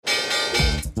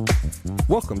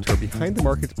Welcome to our Behind the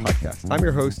Markets podcast. I'm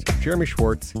your host, Jeremy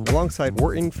Schwartz. Alongside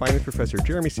Wharton Finance Professor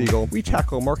Jeremy Siegel, we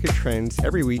tackle market trends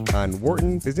every week on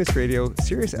Wharton Business Radio,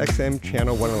 Sirius XM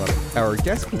Channel 111. Our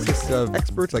guest consists of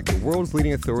experts like the world's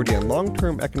leading authority on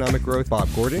long-term economic growth, Bob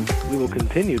Gordon. We will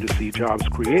continue to see jobs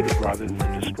created rather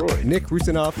than destroyed. Nick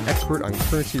Rusinoff, expert on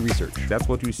currency research. That's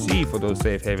what you see for those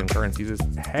safe haven currencies is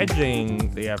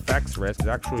hedging the FX risk is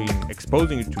actually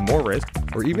exposing you to more risk.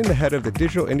 Or even the head of the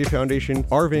Digital India Foundation,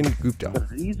 Arvind Gupta.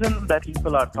 The reason that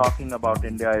people are talking about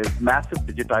India is massive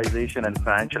digitization and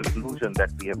financial inclusion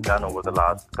that we have done over the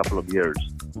last couple of years.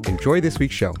 Enjoy this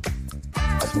week's show.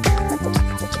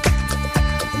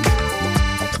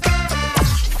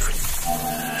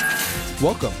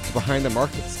 Welcome to Behind the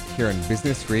Markets here on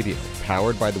Business Radio,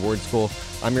 powered by the Wharton School.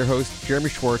 I'm your host, Jeremy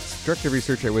Schwartz, Director of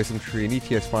Research at WisdomTree, an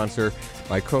ETF sponsor.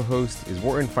 My co-host is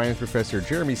Wharton Finance Professor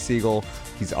Jeremy Siegel.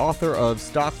 He's author of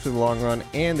Stocks for the Long Run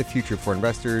and the Future for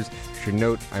Investors. Should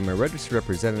note, I'm a registered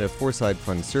representative for Side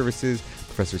Fund Services.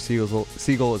 Professor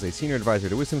Siegel is a senior advisor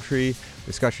to WisdomTree.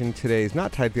 Discussion today is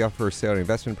not tied to the offer or sale of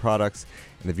investment products,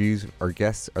 and the views of our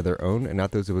guests are their own and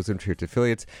not those of WisdomTree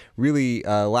affiliates. Really,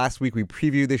 last week we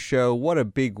previewed this show. What a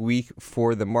big week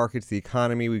for the markets, the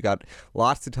economy. We've got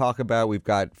lots to talk about. We've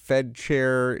got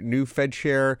new Fed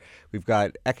chair. We've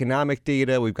got economic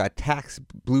data. We've got tax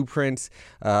blueprints.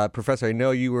 Professor, I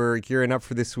know you were gearing up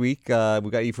for this week. We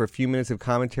got you for a few minutes of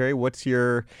commentary. What's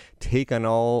your take on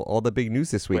all the big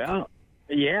news this week?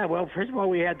 Well, first of all,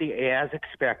 we had the as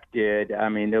expected. I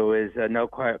mean, there was no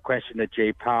question that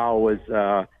Jay Powell was,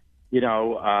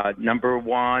 number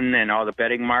one in all the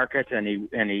betting markets, and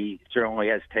he certainly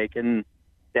has taken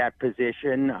that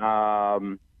position.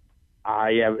 I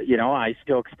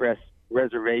still express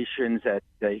reservations that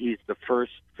he's the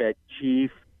first Fed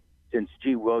chief since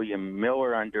G. William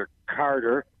Miller under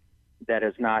Carter that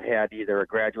has not had either a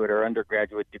graduate or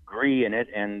undergraduate degree in it,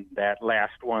 and that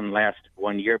last one lasted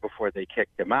 1 year before they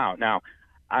kicked him out. Now,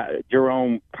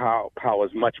 Jerome Powell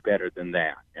is much better than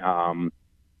that, and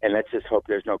let's just hope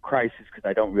there's no crisis because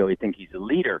I don't really think he's a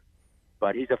leader,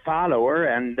 but he's a follower,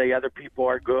 and the other people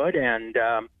are good, and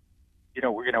we're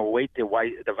going to await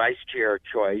the vice chair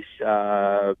choice,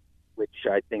 which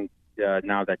I think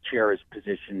now that chair is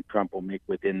positioned, Trump will make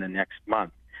within the next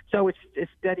month. So it's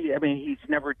steady. I mean, he's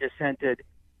never dissented,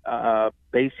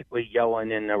 basically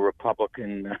yelling in a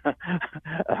Republican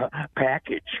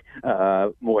package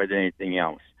more than anything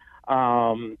else.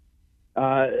 So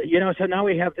now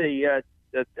we have the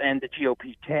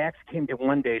GOP tax came to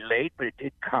 1 day late, but it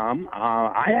did come.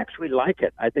 I actually like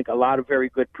it. I think a lot of very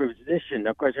good position.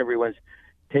 Of course, everyone's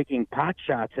taking pot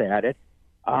shots at it.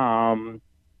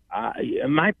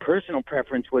 My personal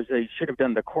preference was they should have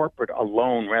done the corporate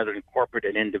alone rather than corporate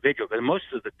and individual, because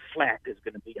most of the flack is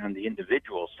going to be on the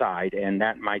individual side, and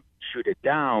that might shoot it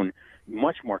down.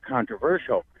 Much more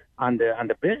controversial on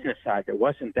the business side. There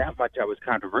wasn't that much that was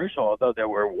controversial, although there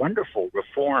were wonderful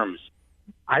reforms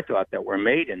I thought that were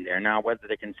made in there. Now, whether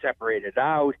they can separate it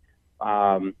out,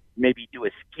 maybe do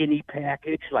a skinny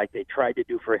package like they tried to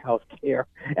do for health care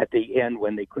at the end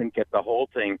when they couldn't get the whole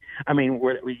thing. I mean,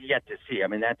 we yet to see. I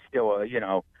mean, that's still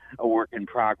a work in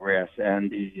progress, and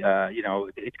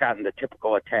it's gotten the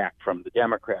typical attack from the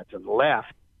Democrats and the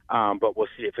left, but we'll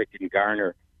see if it can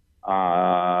garner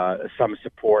some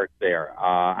support there.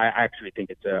 I actually think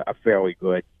it's a fairly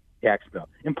good tax bill.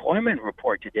 Employment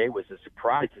report today was a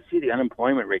surprise to see the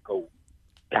unemployment rate go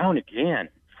down again,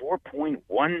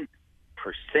 4.1%.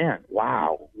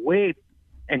 Wow.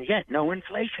 And yet no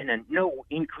inflation and no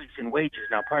increase in wages.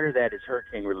 Now, part of that is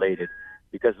hurricane related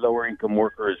because lower income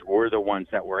workers were the ones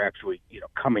that were actually,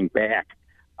 coming back.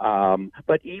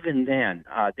 But even then,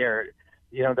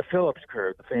 the Phillips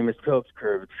curve, the famous Phillips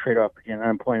curve, trade off between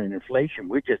unemployment and inflation,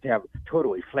 we just have a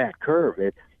totally flat curve.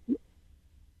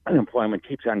 Unemployment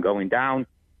keeps on going down.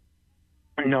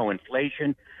 No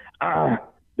inflation.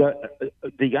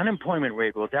 The unemployment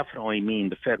rate will definitely mean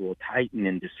the Fed will tighten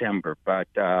in December, but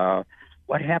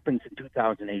what happens in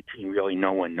 2018, really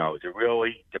no one knows. It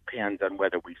really depends on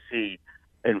whether we see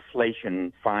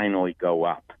inflation finally go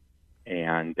up.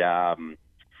 And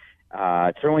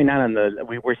certainly not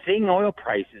we're seeing oil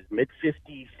prices,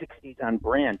 mid-50s, 60s on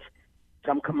Brent.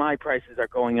 Some commodity prices are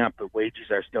going up, but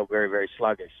wages are still very, very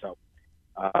sluggish. So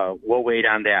we'll wait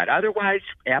on that. Otherwise,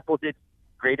 Apple did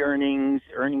great earnings.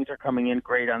 Earnings are coming in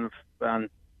great on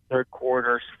third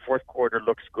quarter. Fourth quarter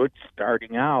looks good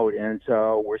starting out, and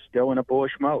so we're still in a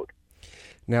bullish mode.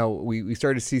 Now, we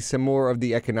started to see some more of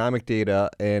the economic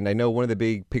data, and I know one of the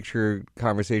big picture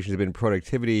conversations has been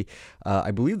productivity.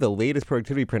 I believe the latest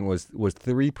productivity print was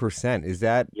 3%. Is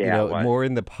that more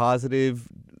in the positive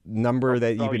number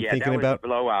that you've been thinking about? That was a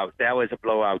blowout. That was a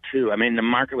blowout too. I mean, the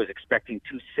market was expecting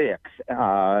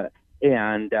 2.6,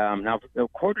 and now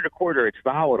quarter to quarter it's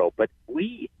volatile. But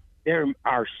there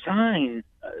are signs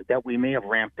that we may have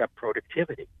ramped up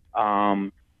productivity.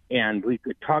 And we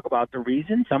could talk about the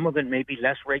reason. Some of it may be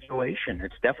less regulation.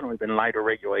 It's definitely been lighter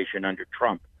regulation under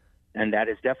Trump, and that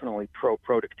is definitely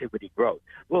pro-productivity growth.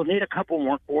 We'll need a couple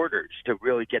more quarters to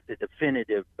really get the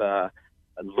definitive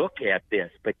look at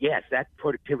this. But, yes, that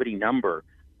productivity number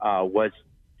was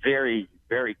very,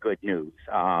 very good news.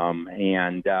 Yeah,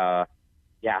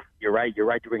 you're right. You're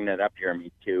right to bring that up,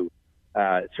 Jeremy, too.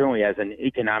 Certainly as an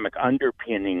economic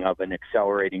underpinning of an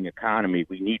accelerating economy,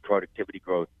 we need productivity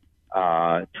growth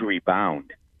to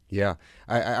rebound. Yeah.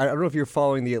 I don't know if you're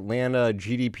following the Atlanta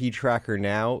GDP tracker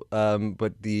now,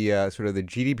 but the sort of the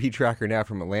GDP tracker now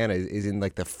from Atlanta is in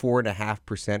like the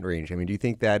 4.5% range. I mean, do you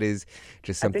think that is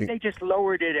just something? I think they just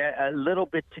lowered it a little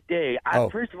bit today.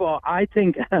 First of all, I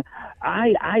think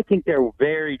I think they're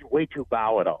way too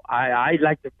volatile. I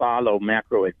like to follow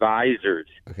macro advisors.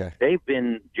 Okay. They've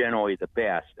been generally the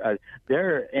best.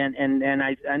 They're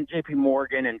and J.P.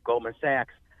 Morgan and Goldman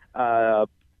Sachs.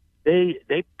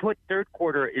 They put third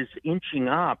quarter is inching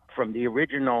up from the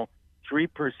original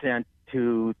 3%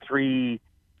 to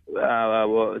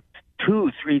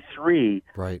 2.33.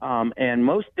 Right. And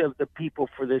most of the people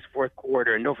for this fourth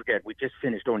quarter, and don't forget, we just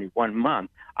finished only 1 month,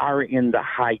 are in the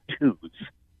high twos.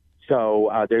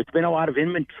 So there's been a lot of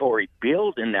inventory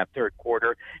build in that third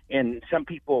quarter, and some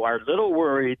people are a little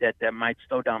worried that might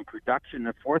slow down production in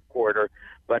the fourth quarter.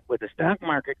 But with the stock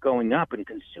market going up and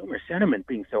consumer sentiment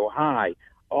being so high,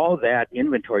 all that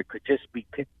inventory could just be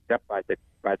picked up by the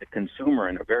consumer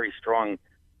in a very strong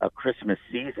Christmas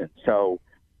season. So,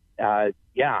 I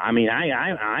mean,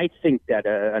 I think that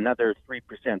another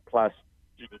 3% plus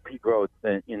GDP growth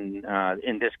in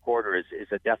this quarter is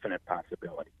a definite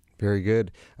possibility. Very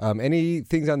good. Any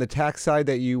things on the tax side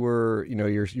that you're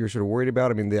sort of worried about?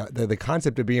 I mean, the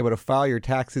concept of being able to file your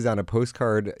taxes on a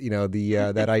postcard,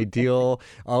 that ideal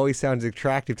always sounds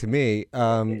attractive to me.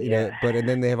 But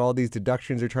then they have all these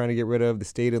deductions they're trying to get rid of, the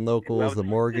state and locals, the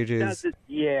mortgages.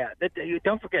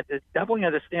 Don't forget the doubling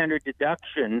of the standard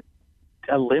deduction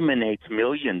eliminates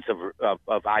millions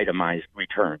of itemized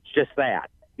returns. Just that,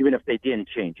 even if they didn't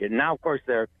change it. And now, of course,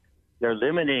 they're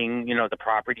limiting, the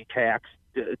property tax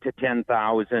to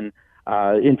 $10,000,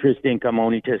 interest income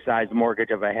only to a size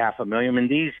mortgage of $500,000. And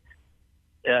these,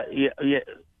 are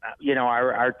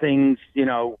things,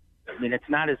 I mean, it's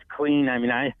not as clean. I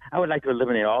mean, I would like to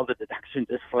eliminate all the deductions,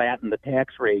 just flatten the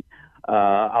tax rate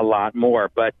a lot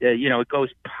more. But, it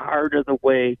goes part of the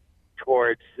way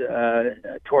towards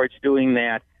doing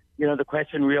that. The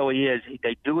question really is,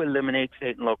 they do eliminate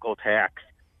state and local tax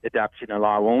deduction,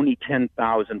 allow only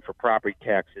 $10,000 for property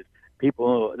taxes.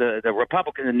 People, the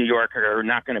Republicans in New York are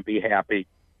not going to be happy,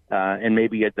 and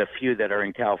maybe the few that are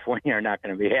in California are not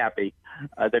going to be happy.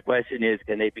 The question is,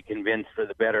 can they be convinced for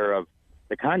the better of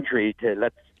the country to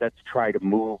let's try to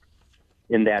move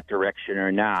in that direction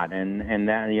or not? And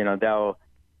that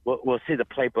we'll see the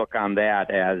playbook on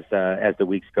that as the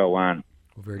weeks go on.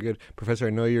 Well, very good, Professor. I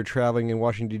know you're traveling in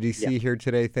Washington D.C. here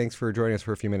today. Thanks for joining us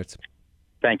for a few minutes.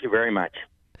 Thank you very much.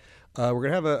 We're going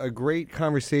to have a great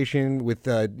conversation with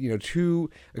two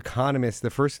economists. The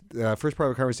first part of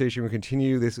the conversation, we'll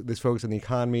continue this focus on the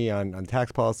economy, on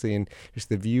tax policy, and just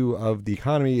the view of the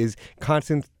economy, is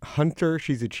Constance Hunter.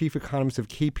 She's the chief economist of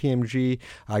KPMG.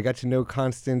 I got to know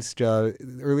Constance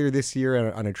earlier this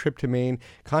year on a trip to Maine.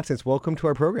 Constance, welcome to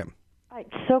our program.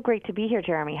 It's so great to be here,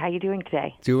 Jeremy. How are you doing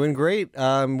today? Doing great.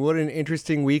 What an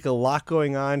interesting week. A lot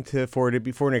going on for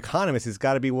an economist. It's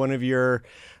got to be one of your,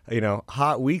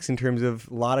 hot weeks in terms of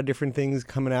a lot of different things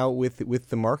coming out with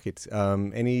the markets.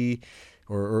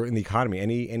 Or in the economy.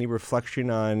 Any reflection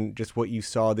on just what you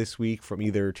saw this week from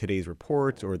either today's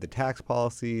reports or the tax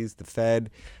policies, the Fed?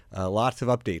 Lots of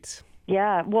updates.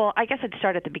 Yeah, well, I guess I'd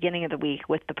start at the beginning of the week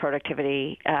with the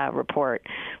productivity report,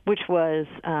 which was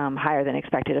higher than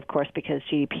expected, of course, because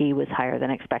GDP was higher than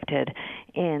expected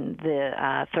in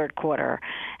the third quarter.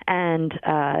 And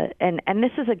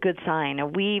this is a good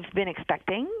sign. We've been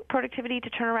expecting productivity to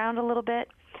turn around a little bit.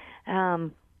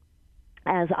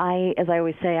 As I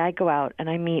always say, I go out and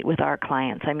I meet with our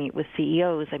clients. I meet with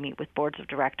CEOs. I meet with boards of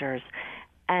directors.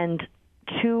 And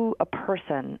to a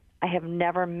person, I have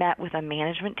never met with a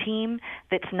management team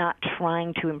that's not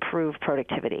trying to improve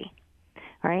productivity,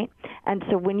 right? And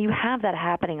so when you have that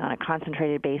happening on a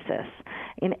concentrated basis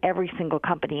in every single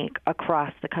company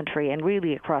across the country and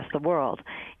really across the world,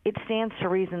 it stands to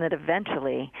reason that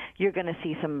eventually you're going to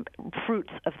see some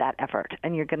fruits of that effort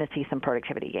and you're going to see some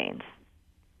productivity gains.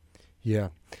 Yeah.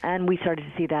 And we started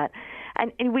to see that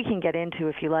and we can get into,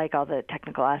 if you like, all the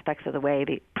technical aspects of the way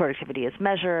the productivity is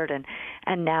measured,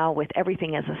 and now with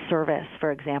everything as a service,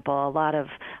 for example, a lot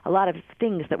of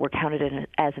things that were counted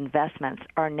as investments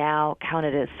are now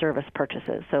counted as service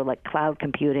purchases. So like cloud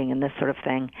computing and this sort of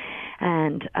thing,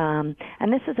 and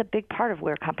this is a big part of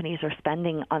where companies are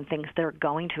spending on things that are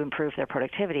going to improve their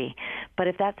productivity. But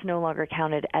if that's no longer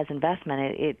counted as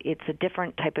investment, it's a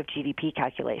different type of GDP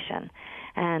calculation.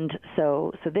 And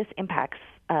so this impacts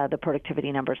the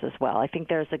productivity numbers as well. I think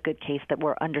there's a good case that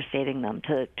we're understating them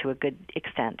to a good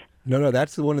extent. No,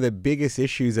 that's one of the biggest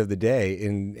issues of the day.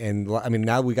 And I mean,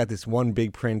 now we got this one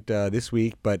big print this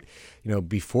week, but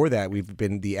before that,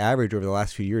 the average over the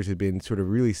last few years has been sort of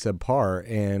really subpar.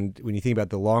 And when you think about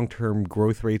the long-term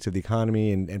growth rates of the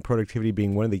economy and productivity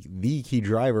being one of the key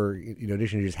driver, in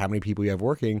addition to just how many people you have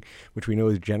working, which we know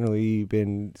has generally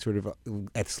been sort of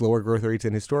at slower growth rates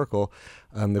than historical,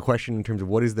 the question in terms of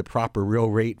what is the proper real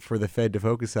rate for the Fed to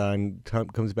focus on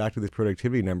comes back to this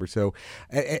productivity number. So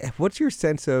what's your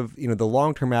sense of, the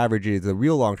long-term averages, the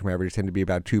real long-term averages tend to be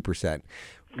about 2%.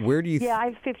 Where do you... I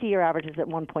have 50-year averages at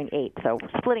 1.8, so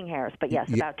splitting hairs, but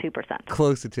yes, about 2%.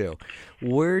 Close to 2.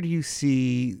 Where do you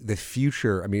see the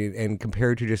future, and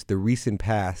compared to just the recent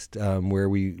past, where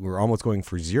we were almost going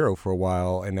for 0 for a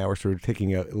while, and now we're sort of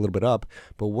ticking a little bit up,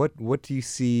 but what do you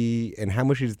see, and how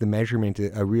much is the measurement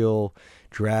a real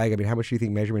drag? How much do you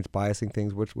think measurement's biasing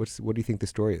things? What do you think the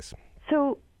story is?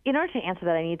 So in order to answer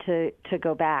that, I need to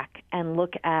go back and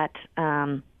look at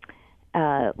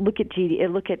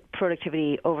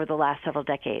productivity over the last several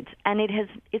decades, and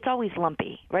it's always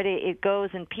lumpy, right? It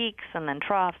goes in peaks and then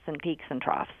troughs and peaks and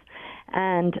troughs,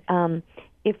 and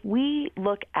if we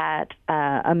look at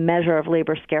a measure of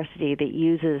labor scarcity that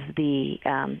uses the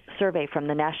survey from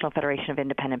the National Federation of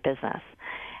Independent Business,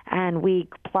 and we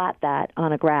plot that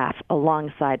on a graph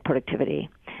alongside productivity,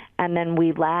 and then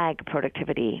we lag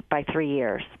productivity by 3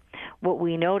 years, what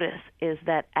we notice is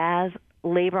that as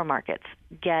labor markets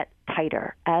get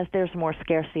tighter, as there's more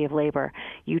scarcity of labor,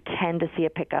 you tend to see a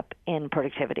pickup in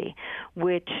productivity,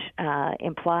 which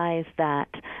implies that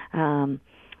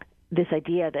this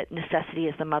idea that necessity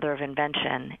is the mother of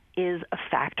invention is a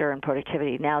factor in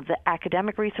productivity. Now, the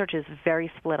academic research is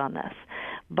very split on this,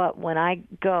 but when I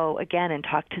go again and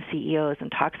talk to CEOs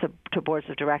and talk to boards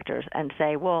of directors and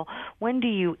say, well, when do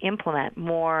you implement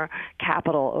more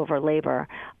capital over labor?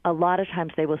 A lot of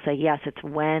times they will say, yes, it's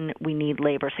when we need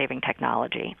labor-saving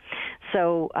technology.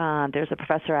 So there's a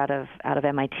professor out of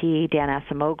MIT, Dan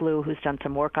Acemoglu, who's done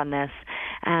some work on this,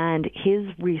 and his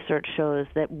research shows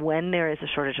that when there is a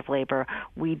shortage of labor,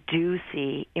 we do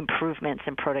see improvements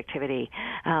in productivity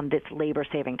that's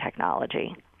labor-saving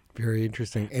technology. Very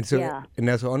interesting. And so, and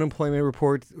now, so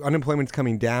unemployment's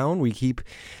coming down.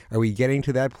 Are we getting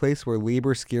to that place where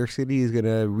labor scarcity is going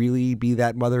to really be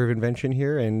that mother of invention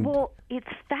here? And well, it's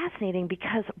fascinating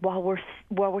because while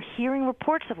we're hearing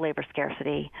reports of labor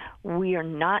scarcity, we are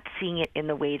not seeing it in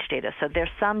the wage data. So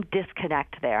there's some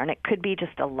disconnect there, and it could be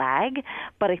just a lag.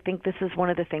 But I think this is one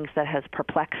of the things that has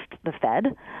perplexed the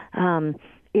Fed.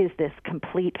 Is this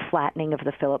complete flattening of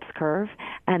the Phillips curve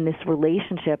and this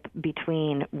relationship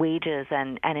between wages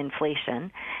and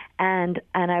inflation. And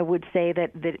I would say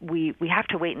that we have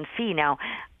to wait and see. Now,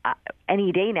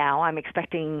 any day now, I'm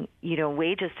expecting,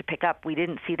 wages to pick up. We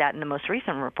didn't see that in the most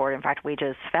recent report. In fact,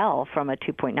 wages fell from a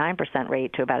 2.9%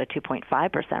 rate to about a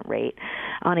 2.5% rate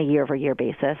on a year-over-year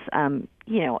basis.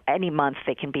 Any month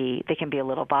they can be a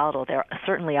little volatile. They're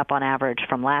certainly up on average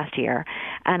from last year,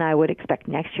 and I would expect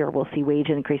next year we'll see wage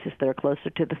increases that are closer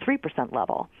to the 3%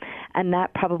 level, and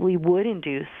that probably would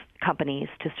induce companies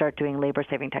to start doing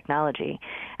labor-saving technology.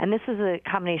 And this is a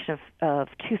combination of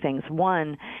two things.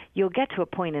 One, you'll get to a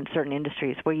point in certain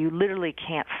industries where you literally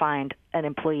can't find an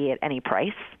employee at any price,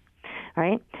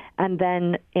 right? And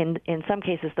then in some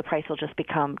cases, the price will just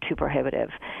become too prohibitive.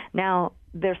 Now,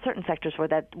 there are certain sectors where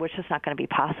it's just not going to be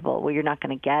possible, where you're not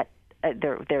going to get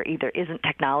there either isn't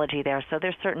technology there. So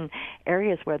there's certain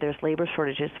areas where there's labor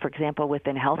shortages, for example,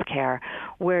 within healthcare,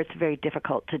 where it's very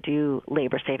difficult to do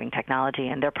labor-saving technology,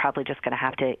 and they're probably just going to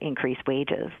have to increase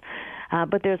wages.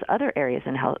 But there's other areas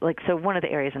in health, so one of the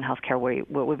areas in healthcare where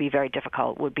would be very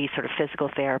difficult would be sort of physical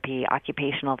therapy,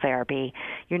 occupational therapy.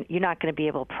 You're not going to be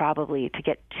able probably to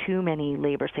get too many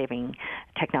labor-saving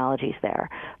technologies there.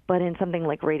 But in something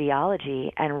like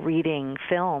radiology and reading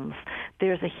films,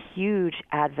 there's a huge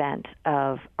advent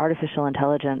of artificial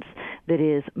intelligence that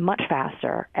is much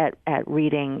faster at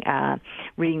reading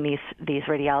these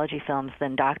radiology films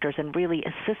than doctors, and really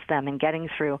assist them in getting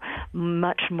through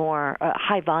much more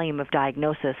high volume of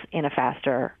diagnosis in a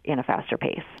faster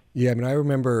pace. Yeah, I mean, I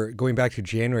remember going back to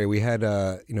January, we had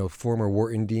former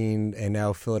Wharton Dean and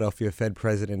now Philadelphia Fed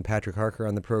President Patrick Harker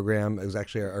on the program. It was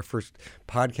actually our first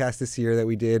podcast this year that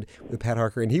we did with Pat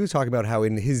Harker, and he was talking about how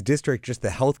in his district, just the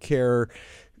healthcare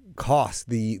costs,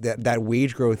 that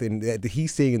wage growth that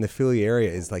he's seeing in the Philly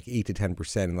area is like 8 to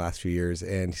 10% in the last few years,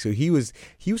 and so he was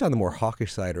on the more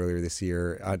hawkish side earlier this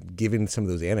year, given some of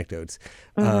those anecdotes.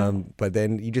 But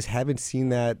then you just haven't seen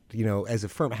that, as a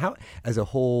firm, as a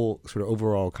whole sort of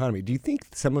overall economy. Do you think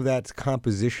some of that's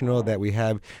compositional, that we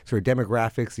have sort of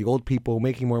demographics, the old people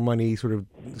making more money, sort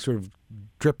of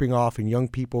dripping off, and young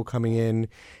people coming in,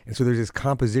 and so there's this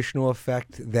compositional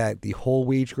effect that the whole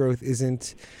wage growth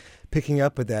isn't picking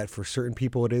up, but that for certain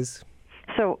people it is?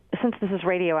 So since this is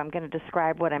radio, I'm going to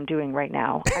describe what I'm doing right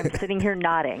now. I'm sitting here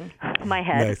nodding my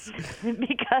head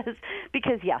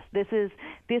because yes, this is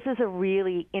a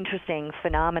really interesting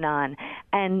phenomenon,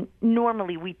 and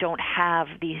normally we don't have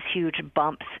these huge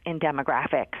bumps in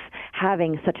demographics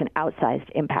having such an outsized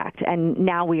impact, and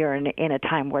now we are in a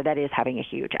time where that is having a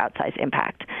huge outsized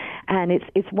impact, and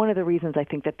it's one of the reasons I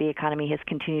think that the economy has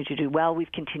continued to do well.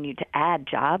 We've continued to add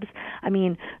jobs. I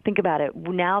mean, think about it.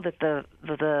 Now that the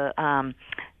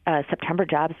September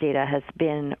jobs data has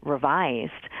been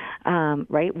revised,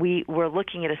 right? We're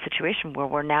looking at a situation where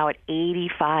we're now at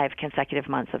 85 consecutive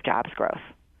months of jobs growth.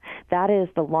 That is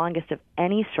the longest of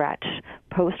any stretch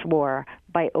post-war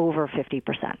by over 50%.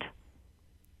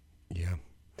 Yeah.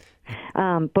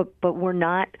 But we're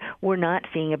not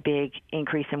seeing a big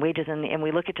increase in wages, and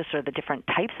we look at just sort of the different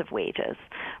types of wages,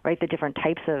 right? The different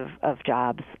types of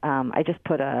jobs. I just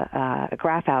put a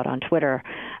graph out on Twitter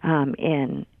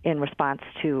in response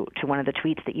to one of the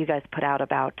tweets that you guys put out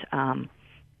about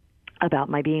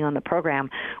my being on the program,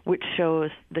 which shows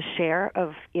the share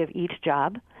of each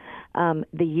job,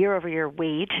 the year-over-year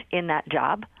wage in that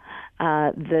job,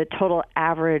 the total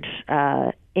average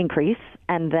increase,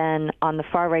 and then on the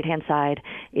far right-hand side,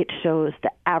 it shows the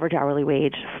average hourly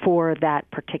wage for that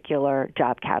particular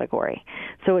job category.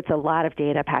 So it's a lot of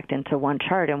data packed into one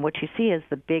chart, and what you see is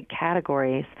the big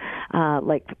categories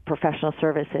like professional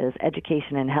services,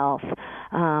 education, and health.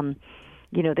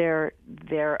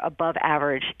 They're above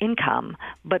average income,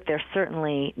 but they're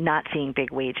certainly not seeing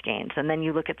big wage gains. And then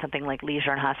you look at something like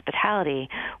leisure and hospitality,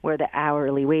 where the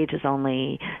hourly wage is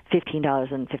only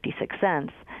 $15.56.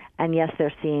 And yes,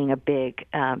 they're seeing a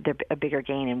bigger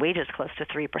gain in wages, close to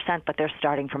 3%, but they're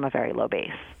starting from a very low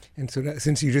base. And so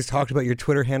since you just talked about your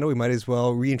Twitter handle, we might as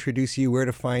well reintroduce you, where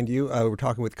to find you. We're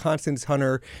talking with Constance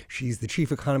Hunter. She's the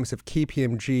chief economist of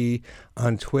KPMG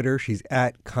on Twitter. She's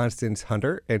at Constance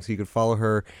Hunter, and so you can follow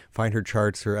her, find her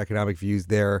charts, her economic views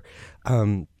there.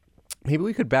 Maybe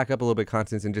we could back up a little bit,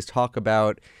 Constance, and just talk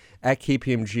about at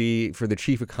KPMG for the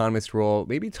chief economist role.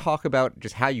 Maybe talk about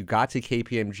just how you got to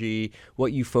KPMG,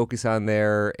 what you focus on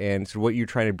there, and sort of what you're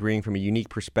trying to bring from a unique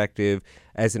perspective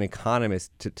as an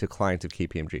economist to clients of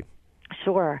KPMG.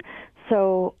 Sure.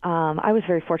 So I was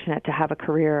very fortunate to have a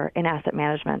career in asset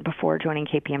management before joining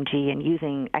KPMG and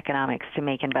using economics to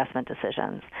make investment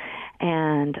decisions.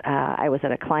 And I was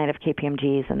at a client of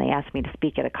KPMG's, and they asked me to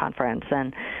speak at a conference.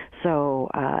 And so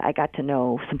I got to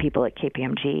know some people at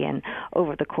KPMG. And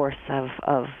over the course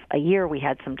of a year, we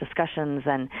had some discussions,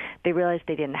 and they realized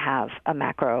they didn't have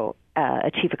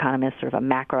a chief economist, sort of a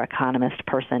macroeconomist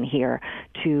person here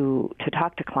to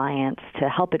talk to clients, to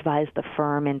help advise the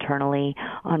firm internally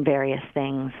on various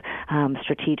things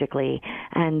strategically.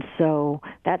 And so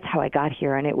that's how I got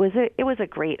here. And it was a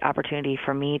great opportunity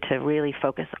for me to really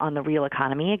focus on the real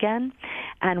economy again.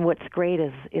 And what's great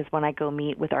is when I go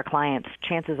meet with our clients,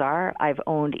 chances are I've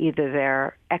owned either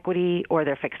their equity or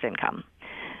their fixed income.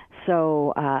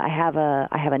 So I have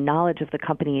a knowledge of the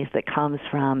companies that comes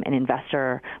from an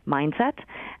investor mindset,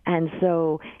 and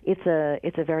so it's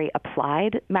a very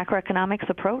applied macroeconomics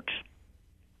approach.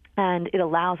 And it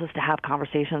allows us to have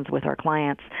conversations with our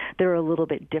clients that are a little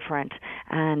bit different,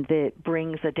 and that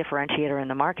brings a differentiator in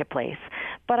the marketplace.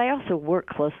 But I also work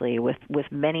closely with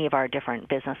many of our different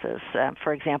businesses.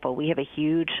 For example, we have a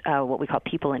huge what we call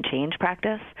people and change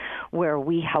practice, where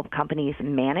we help companies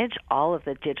manage all of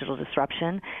the digital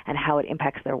disruption and how it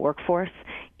impacts their workforce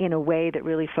in a way that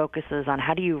really focuses on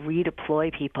how do you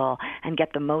redeploy people and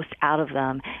get the most out of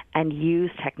them and use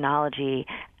technology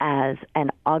as an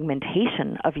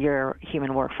augmentation of your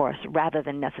human workforce rather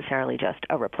than necessarily just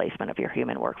a replacement of your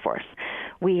human workforce.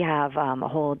 We have a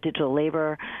whole digital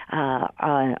labor,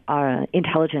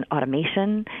 intelligent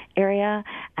automation area,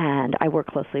 and I work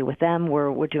closely with them.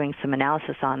 We're doing some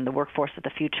analysis on the workforce of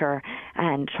the future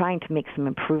and trying to make some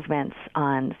improvements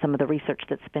on some of the research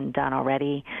that's been done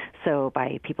already. So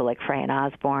by people like Frey and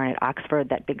Osborne at Oxford,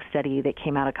 that big study that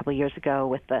came out a couple of years ago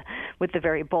with the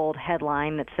very bold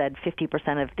headline that said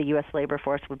 50% of the U.S. labor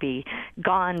force would be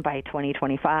gone by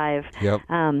 2025. Yep.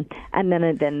 And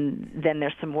then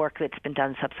there's some work that's been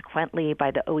done subsequently by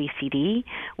the OECD,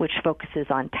 which focuses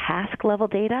on task level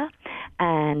data,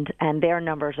 and their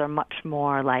numbers are much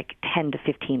more like 10 to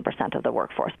 15% of the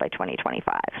workforce by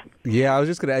 2025. Yeah, I was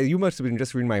just going to, you must have been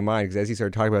just reading my mind, because as you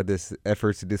started talking about this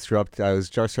efforts to disrupt, I was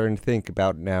just starting to think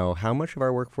about now how much of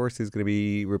our workforce is going to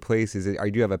be replaced.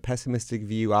 Do you have a pessimistic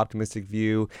view, optimistic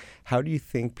view? How do you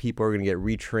think people are going to get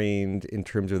retrained in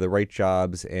terms of the right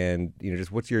jobs, and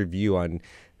just what's your view on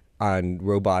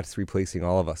robots replacing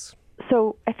all of us?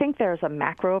 So I think there's a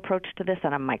macro approach to this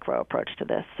and a micro approach to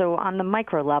this. So on the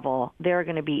micro level, there are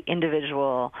going to be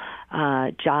individual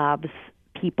jobs,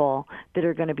 people that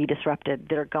are going to be disrupted,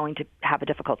 that are going to have a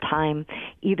difficult time,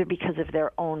 either because of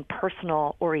their own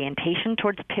personal orientation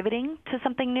towards pivoting to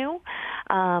something new.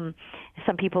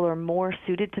 Some people are more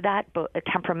suited to that, but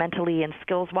temperamentally and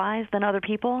skills-wise, than other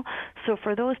people. So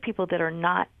for those people that are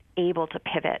not able to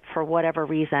pivot for whatever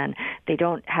reason, they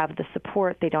don't have the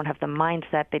support, they don't have the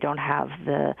mindset, they don't have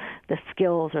the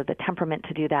skills or the temperament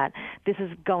to do that, this is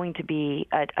going to be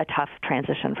a tough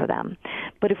transition for them.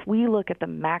 But if we look at the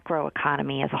macro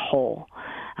economy as a whole,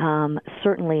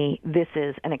 certainly this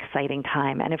is an exciting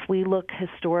time. And if we look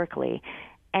historically,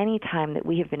 any time that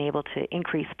we have been able to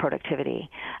increase productivity,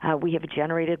 we have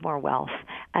generated more wealth,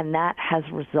 and that has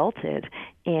resulted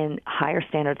in higher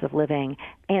standards of living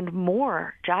and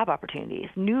more job opportunities.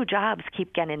 New jobs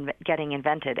keep getting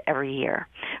invented every year.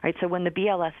 Right? So when the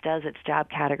BLS does its job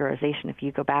categorization, if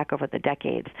you go back over the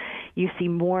decades, you see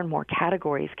more and more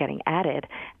categories getting added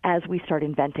as we start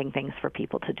inventing things for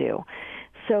people to do.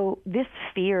 So this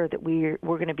fear that we're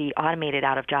going to be automated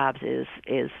out of jobs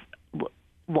is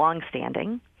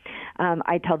long-standing.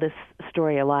 I tell this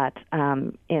story a lot.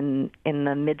 In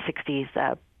the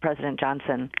mid-'60s, President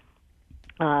Johnson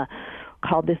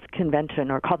called this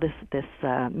convention, or called this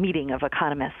meeting of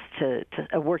economists to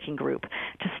a working group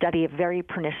to study a very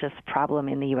pernicious problem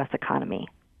in the U.S. economy.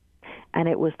 And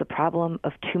it was the problem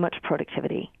of too much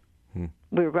productivity.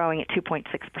 We were growing at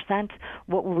 2.6%.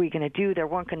 What were we going to do? There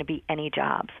weren't going to be any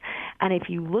jobs. And if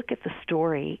you look at the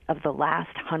story of the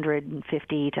last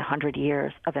 150 to 100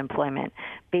 years of employment,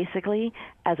 basically,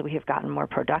 as we have gotten more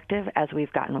productive, as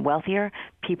we've gotten wealthier,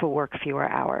 people work fewer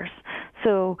hours.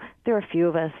 So there are a few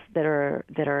of us that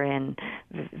are in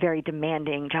very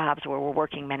demanding jobs where we're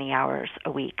working many hours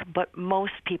a week. But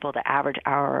most people, the average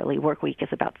hourly work week is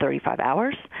about 35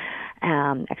 hours.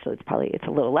 Actually, it's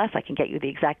a little less. I can get you the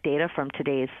exact data from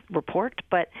today's report.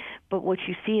 But what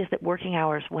you see is that working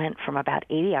hours went from about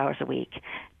 80 hours a week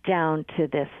down to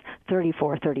this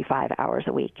 34, 35 hours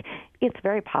a week. It's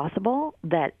very possible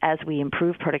that as we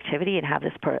improve productivity and have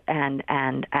this and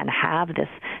have this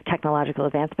technological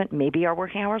advancement, maybe our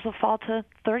working hours will fall to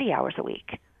 30 hours a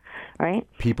week. Right?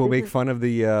 People make fun of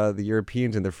the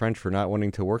Europeans and the French for not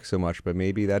wanting to work so much, but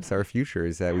maybe that's our future,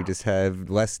 is that we just have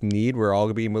less need. We're all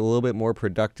going to be a little bit more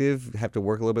productive, have to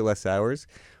work a little bit less hours.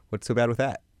 What's so bad with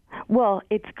that? Well,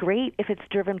 it's great if it's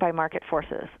driven by market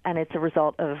forces and it's a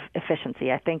result of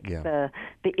efficiency. I think the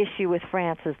issue with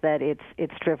France is that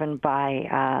it's driven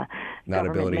by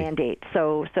government mandate.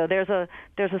 So there's a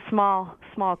small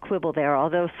quibble there.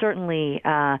 Although certainly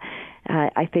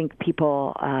I think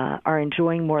people are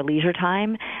enjoying more leisure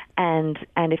time, and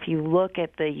if you look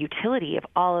at the utility of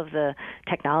all of the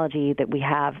technology that we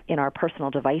have in our personal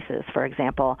devices, for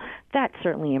example, that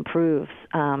certainly improves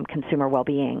consumer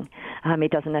well-being.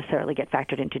 It doesn't necessarily get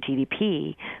factored into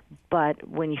GDP, but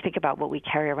when you think about what we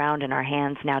carry around in our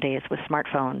hands nowadays with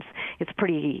smartphones, it's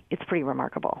pretty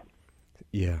remarkable.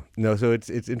 Yeah, no. So it's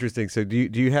interesting. So do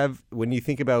you have, when you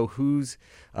think about who's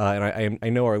and I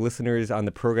know our listeners on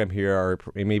the program here are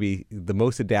maybe the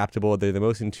most adaptable, they're the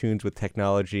most in tune with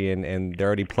technology, and they're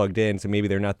already plugged in. So maybe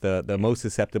they're not the most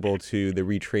susceptible to the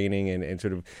retraining and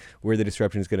sort of where the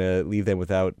disruption is going to leave them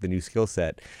without the new skill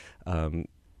set.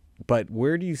 But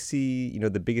where do you see,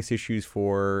 the biggest issues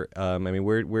for?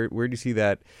 Where do you see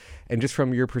that? And just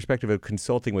from your perspective of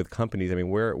consulting with companies,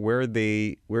 where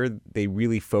they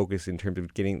really focus in terms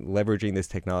of leveraging this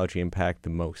technology impact the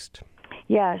most?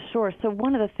 Yeah, sure. So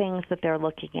one of the things that they're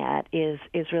looking at is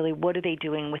really what are they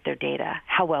doing with their data?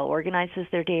 How well organized is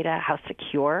their data? How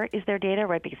secure is their data,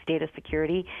 right? Because data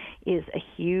security is a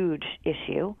huge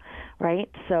issue, right?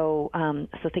 So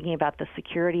so thinking about the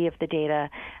security of the data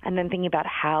and then thinking about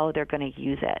how they're going to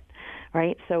use it,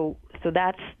 right? So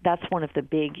that's one of the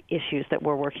big issues that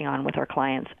we're working on with our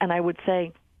clients. And I would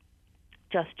say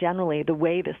just generally the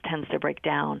way this tends to break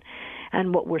down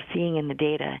and what we're seeing in the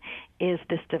data is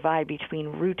this divide between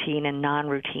routine and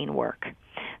non-routine work.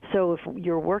 So if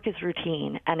your work is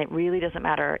routine, and it really doesn't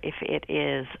matter if it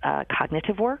is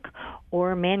cognitive work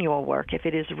or manual work, if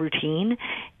it is routine,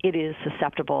 it is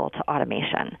susceptible to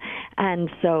automation. And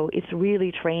so it's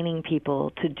really training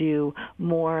people to do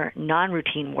more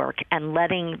non-routine work and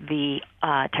letting the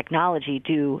technology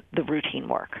do the routine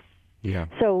work. Yeah.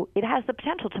 So it has the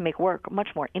potential to make work much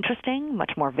more interesting,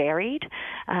 much more varied,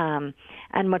 and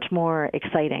much more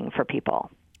exciting for people.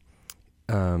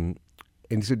 And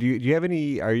so do you have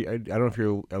any, I don't know if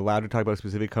you're allowed to talk about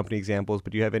specific company examples,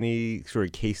 but do you have any sort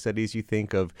of case studies you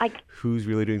think of who's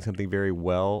really doing something very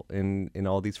well in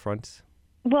all these fronts?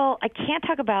 Well, I can't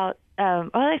talk about.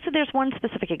 I said there's one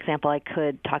specific example I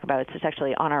could talk about. It's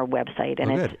actually on our website,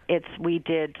 and we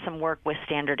did some work with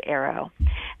Standard Aero,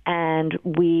 and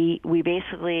we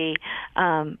basically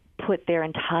put their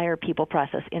entire people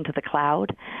process into the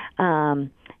cloud.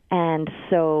 And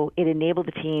so it enabled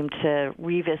the team to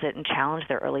revisit and challenge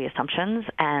their early assumptions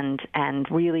and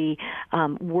really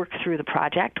work through the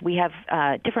project. We have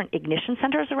different ignition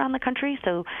centers around the country.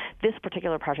 So this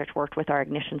particular project worked with our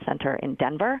ignition center in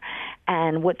Denver.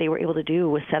 And what they were able to do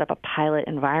was set up a pilot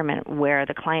environment where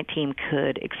the client team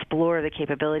could explore the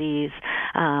capabilities,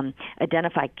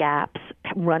 identify gaps,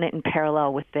 run it in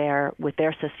parallel with their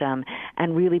system,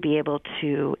 and really be able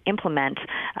to implement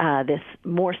this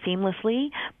more seamlessly,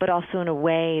 but also in a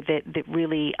way that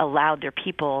really allowed their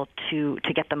people to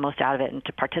get the most out of it and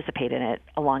to participate in it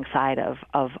alongside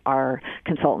of our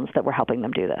consultants that were helping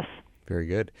them do this. Very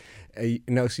good.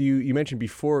 Now, so you mentioned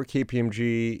before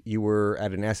KPMG, you were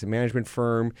at an asset management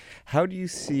firm. How do you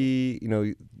see,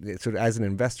 sort of as an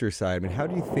investor side, I mean, how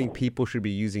do you think people should be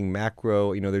using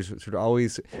macro? There's sort of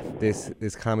always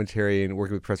this commentary, and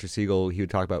working with Professor Siegel, he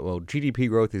would talk about, well, GDP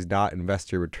growth is not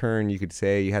investor return. You could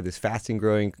say you have this fast and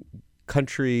growing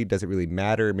country, does it really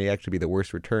matter? It may actually be the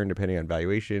worst return depending on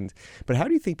valuations. But how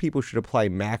do you think people should apply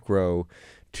macro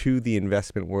to the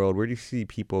investment world? Where do you see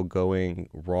people going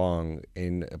wrong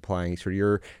in applying sort of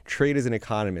your trade as an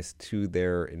economist to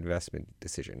their investment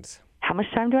decisions? How much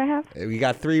time do I have? We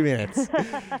got 3 minutes.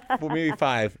 Well, maybe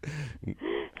 5.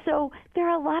 So there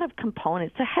are a lot of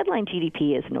components. So headline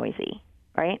GDP is noisy,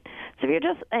 right? So if you're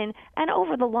just, and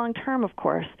over the long term, of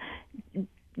course,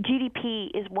 GDP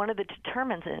is one of the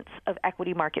determinants of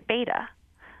equity market beta,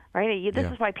 right? This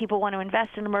is why people want to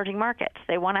invest in emerging markets.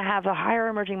 They want to have a higher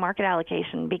emerging market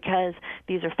allocation because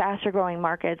these are faster growing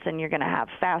markets and you're going to have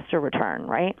faster return,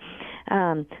 right?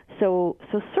 So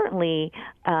certainly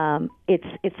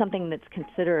it's something that's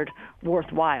considered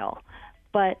worthwhile.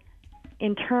 But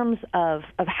in terms of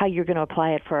how you're going to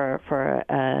apply it for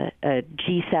a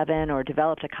G7 or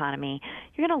developed economy,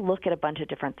 you're going to look at a bunch of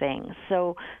different things.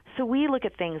 So we look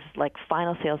at things like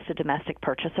final sales to domestic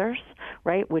purchasers,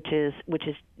 right? Which is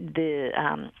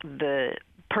the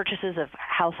purchases of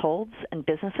households and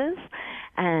businesses,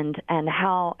 and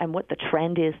what the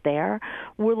trend is there.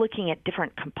 We're looking at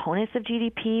different components of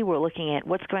GDP. We're looking at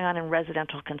what's going on in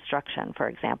residential construction, for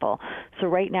example. So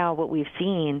right now what we've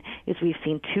seen is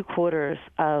 2 quarters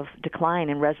of decline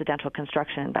in residential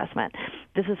construction investment.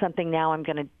 This is something now I'm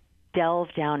going to delve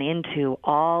down into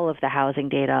all of the housing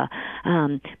data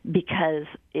because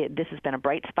this has been a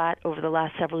bright spot over the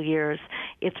last several years.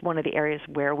 It's one of the areas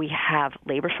where we have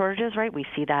labor shortages, right? We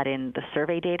see that in the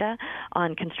survey data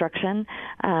on construction.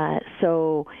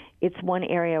 So it's one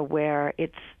area where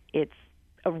it's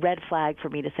a red flag for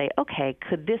me to say, okay,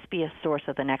 could this be a source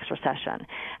of the next recession?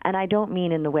 And I don't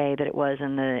mean in the way that it was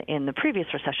in the previous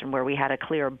recession where we had a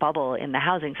clear bubble in the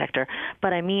housing sector,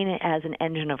 but I mean it as an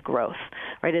engine of growth,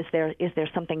 right? Is there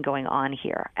something going on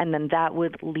here? And then that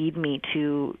would lead me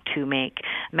to make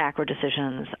macro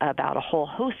decisions about a whole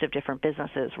host of different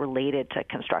businesses related to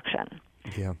construction.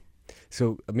 Yeah.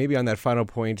 So maybe on that final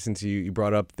point, since you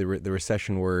brought up the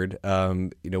recession word,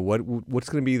 what's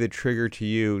going to be the trigger to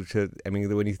you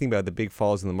when you think about the big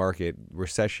falls in the market,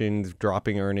 recessions,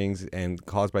 dropping earnings, and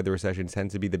caused by the recession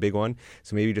tends to be the big one.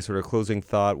 So maybe just sort of closing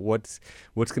thought, what's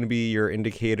going to be your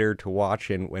indicator to watch,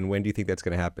 and when do you think that's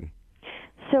going to happen?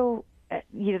 So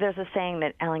there's a saying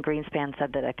that Alan Greenspan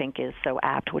said that I think is so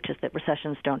apt, which is that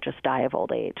recessions don't just die of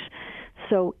old age.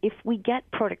 So if we get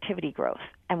productivity growth,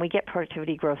 and we get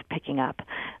productivity growth picking up,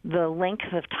 the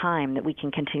length of time that we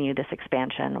can continue this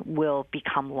expansion will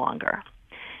become longer.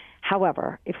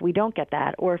 However, if we don't get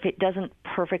that, or if it doesn't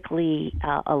perfectly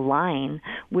align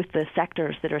with the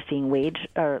sectors that are seeing wage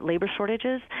or labor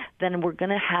shortages, then we're going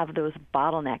to have those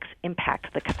bottlenecks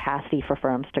impact the capacity for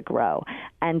firms to grow.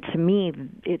 And to me,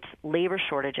 it's labor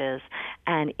shortages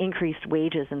and increased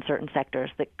wages in certain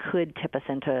sectors that could tip us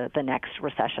into the next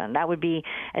recession. That would be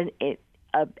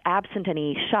absent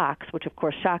any shocks, which of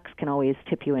course shocks can always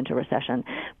tip you into recession,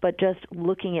 but just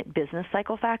looking at business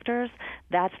cycle factors,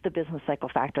 that's the business cycle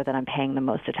factor that I'm paying the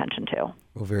most attention to.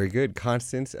 Well, very good.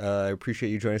 Constance, I appreciate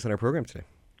you joining us on our program today.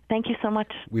 Thank you so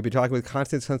much. We've been talking with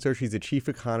Constance Huntsler. She's the chief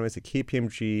economist at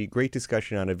KPMG. Great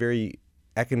discussion on a very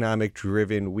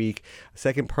economic-driven week.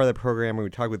 Second part of the program, we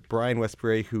talk with Brian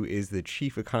Wesbury, who is the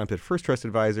chief economist at First Trust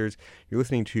Advisors. You're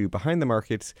listening to Behind the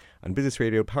Markets on Business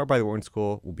Radio, powered by the Wharton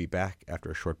School. We'll be back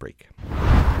after a short break.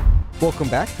 Welcome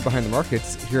back to Behind the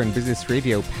Markets here on Business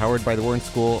Radio, powered by the Wharton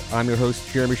School. I'm your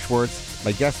host, Jeremy Schwartz.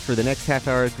 My guest for the next half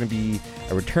hour is going to be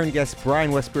a return guest,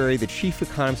 Brian Wesbury, the chief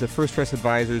economist of First Trust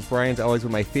Advisors. Brian's always one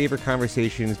of my favorite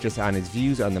conversations just on his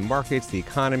views on the markets, the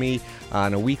economy.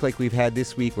 On a week like we've had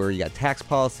this week where you got tax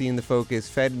policy in the focus,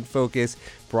 Fed in focus,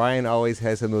 Brian always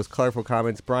has some of those colorful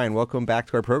comments. Brian, welcome back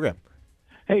to our program.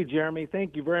 Hey, Jeremy,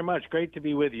 thank you very much. Great to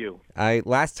be with you.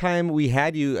 Last time we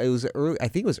had you, I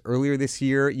think it was earlier this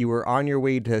year. You were on your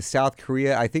way to South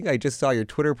Korea. I think I just saw your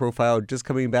Twitter profile just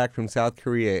coming back from South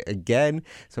Korea again.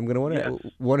 So I'm going to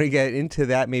want to get into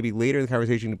that maybe later in the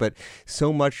conversation. But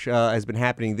so much has been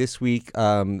happening this week.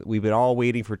 We've been all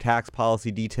waiting for tax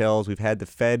policy details. We've had the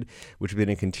Fed, which has been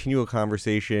a continual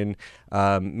conversation.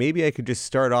 Maybe I could just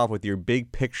start off with your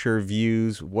big picture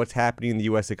views, what's happening in the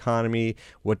U.S. economy,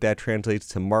 what that translates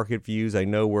to market views. I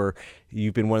know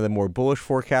you've been one of the more bullish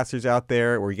forecasters out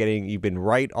there. You've been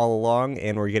right all along,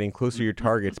 and we're getting closer to your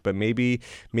targets. But maybe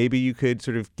you could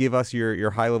sort of give us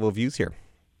your high level views here.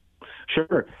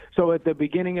 Sure. So at the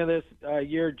beginning of this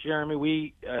year,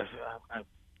 Jeremy,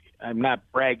 I'm not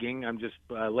bragging. I'm just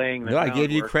laying the groundwork. I gave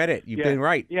you credit. You've been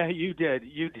right. Yeah, you did.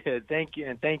 Thank you,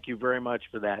 and thank you very much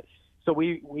for that. So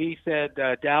we said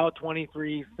Dow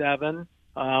 23.7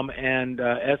 and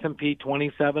S&P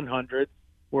 2,700.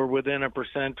 We're within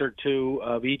 1% or 2%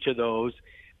 of each of those,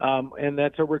 and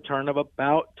that's a return of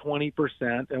about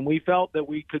 20%. And we felt that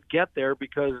we could get there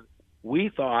because we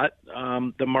thought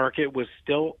the market was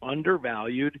still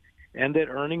undervalued and that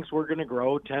earnings were going to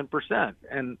grow 10%.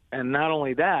 And not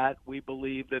only that, we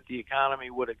believe that the economy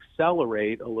would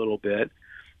accelerate a little bit,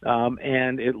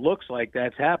 and it looks like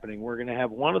that's happening. We're going to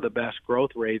have one of the best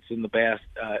growth rates in the past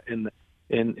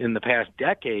in the past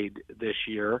decade this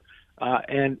year.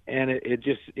 And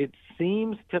it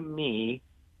seems to me,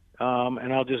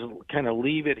 and I'll just kind of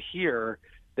leave it here,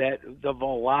 that the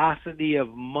velocity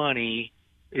of money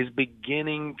is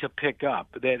beginning to pick up.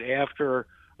 That after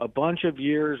a bunch of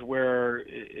years where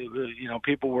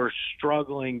people were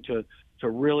struggling to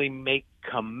really make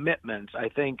commitments, I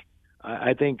think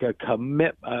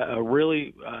a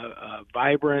really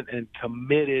vibrant and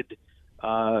committed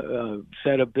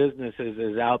set of businesses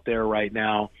is out there right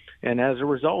now. And as a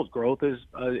result, growth is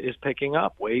picking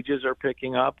up. Wages are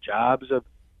picking up. Jobs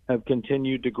have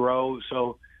continued to grow.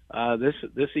 So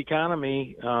this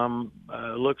economy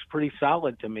looks pretty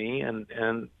solid to me. And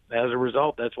as a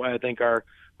result, that's why I think our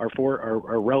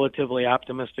relatively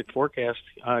optimistic forecast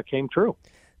came true.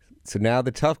 So now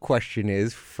the tough question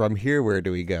is, from here, where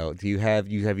do we go? Have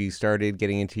you started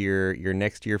getting into your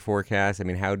next year forecast? I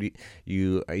mean, how do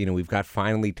you we've got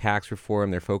finally tax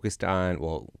reform. They're focused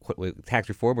on, tax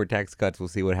reform or tax cuts. We'll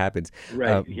see what happens.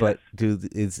 Right. Yes. But do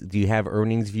you have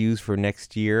earnings views for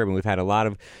next year? I mean, we've had a lot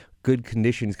of good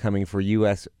conditions coming for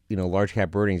U.S. large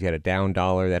cap earnings. You had a down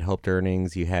dollar that helped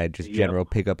earnings. You had just general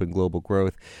pickup in global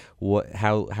growth.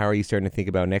 How are you starting to think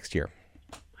about next year?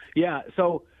 Yeah.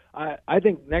 So I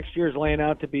think next year is laying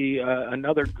out to be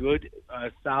another good,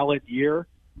 solid year.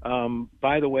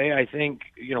 By the way, I think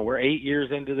we're 8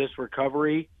 years into this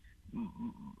recovery.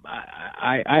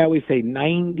 I always say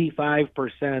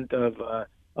 95%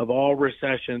 of all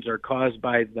recessions are caused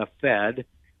by the Fed.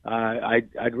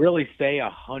 I'd really say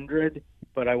 100,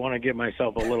 but I want to give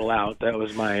myself a little out. That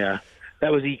was my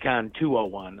that was Econ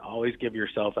 201. Always give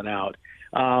yourself an out.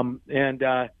 But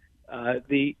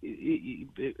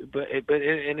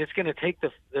it's going to take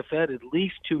the Fed at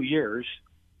least 2 years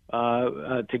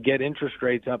to get interest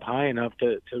rates up high enough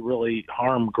to really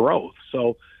harm growth.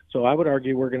 So I would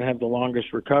argue we're going to have the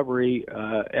longest recovery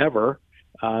ever.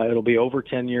 It'll be over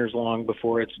 10 years long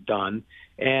before it's done.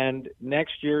 And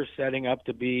next year's setting up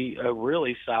to be a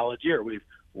really solid year. We've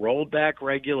rolled back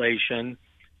regulation.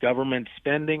 Government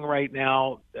spending right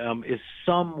now is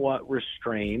somewhat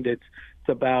restrained. It's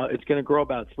going to grow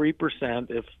about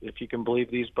 3% if you can believe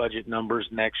these budget numbers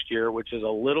next year, which is a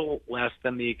little less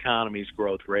than the economy's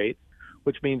growth rate,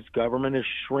 which means government is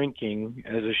shrinking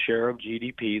as a share of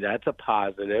GDP. That's a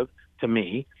positive to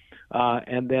me.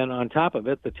 And then on top of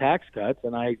it, the tax cuts.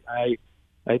 And I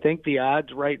think the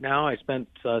odds right now, I spent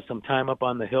some time up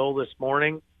on the Hill this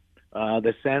morning.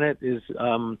 The Senate is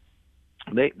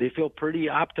they feel pretty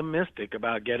optimistic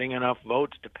about getting enough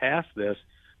votes to pass this.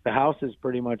 The House is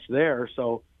pretty much there.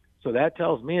 So that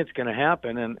tells me it's going to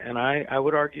happen. And I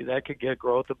would argue that could get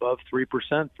growth above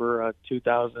 3% for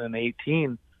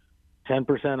 2018.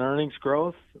 10% earnings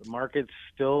growth. The market's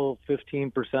still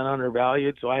 15%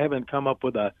 undervalued. So I haven't come up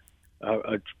with a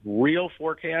real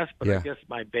forecast, but I guess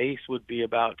my base would be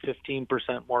about 15%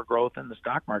 more growth in the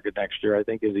stock market next year. I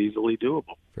think is easily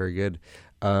doable. Very good.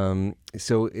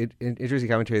 So interesting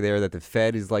commentary there that the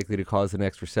Fed is likely to cause the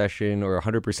next recession or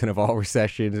 100% of all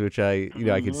recessions, which I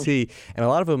could see. And a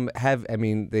lot of them have,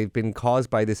 they've been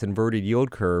caused by this inverted yield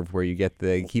curve where you get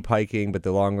keep hiking, but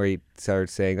the long rate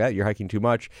starts saying that you're hiking too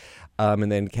much.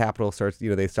 And then capital starts,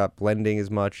 they stop lending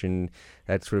as much, and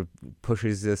that sort of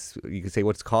pushes this. You could say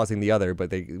what's causing the other,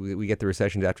 but we get the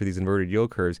recessions after these inverted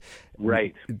yield curves.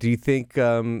 Right. Do you think,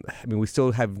 we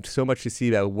still have so much to see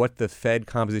about what the Fed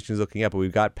composition is looking at, but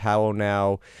we've got Powell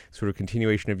now, sort of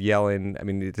continuation of Yellen.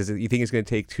 You think it's going to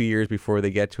take 2 years before they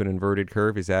get to an inverted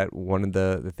curve? Is that one of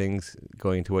the things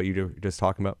going to what you were just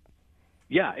talking about?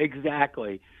 Yeah,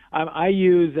 exactly. I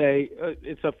use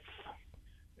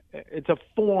it's a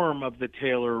form of the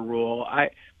Taylor rule.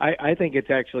 I think it's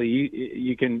actually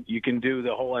you can do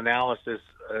the whole analysis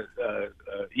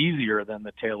easier than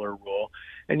the Taylor rule.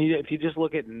 And if you just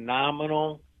look at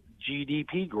nominal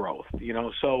GDP growth,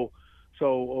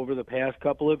 so over the past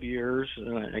couple of years,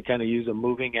 I kind of use a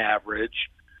moving average.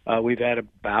 We've had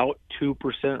about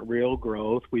 2% real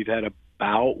growth. We've had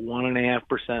about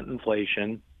 1.5%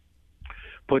 inflation.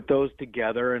 Put those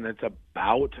together, and it's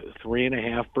about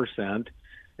 3.5%.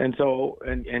 And so,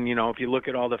 and if you look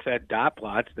at all the Fed dot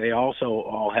plots, they also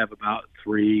all have about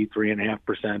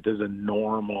 3.5% as a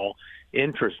normal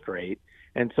interest rate.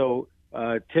 And so,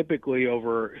 typically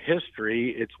over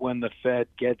history, it's when the Fed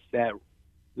gets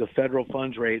the federal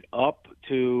funds rate up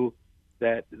to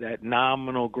that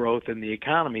nominal growth in the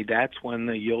economy. That's when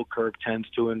the yield curve tends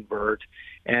to invert,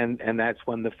 and that's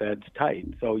when the Fed's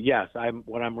tight. So yes,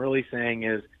 what I'm really saying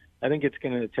is I think it's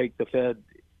going to take the Fed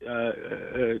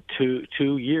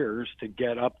 2 years to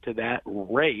get up to that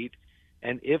rate.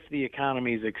 And if the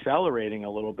economy is accelerating a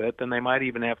little bit, then they might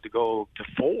even have to go to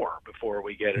 4 before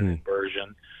we get an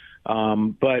inversion.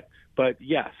 But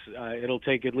yes, it'll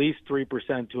take at least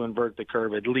 3% to invert the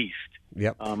curve, at least.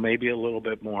 Yep. Maybe a little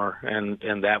bit more, and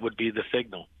that would be the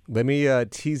signal. Let me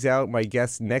tease out my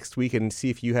guest next week and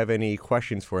see if you have any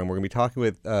questions for him. We're going to be talking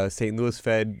with St. Louis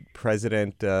Fed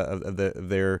president of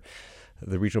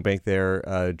the regional bank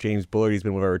there, James Bullard. He's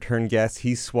been one of our return guests.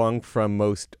 He's swung from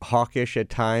most hawkish at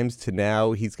times to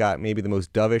now he's got maybe the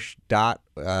most dovish dot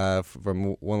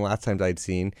from one last time I'd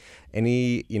seen.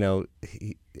 Any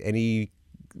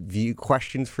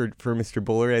questions for Mr.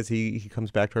 Bullard as he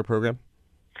comes back to our program?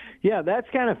 Yeah, that's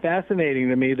kind of fascinating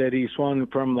to me that he swung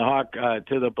from the hawk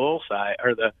to the bull side,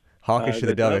 or the hawkish to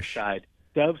the dovish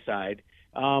dove side,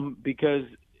 because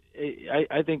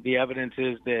I think the evidence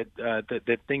is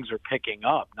that things are picking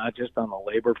up, not just on the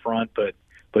labor front, but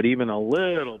even a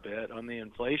little bit on the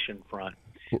inflation front.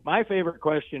 My favorite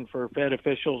question for Fed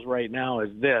officials right now is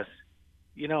this: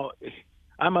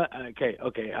 I'm a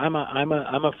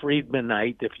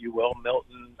Friedmanite, if you will.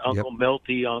 Uncle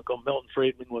Milton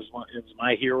Friedman was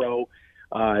my hero.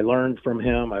 I learned from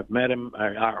him. I've met him,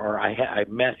 I've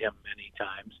met him many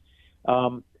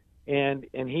times.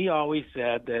 And he always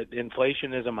said that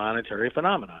inflation is a monetary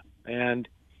phenomenon. And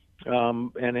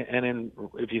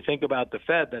if you think about the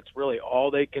Fed, that's really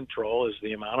all they control is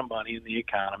the amount of money in the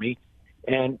economy.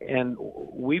 And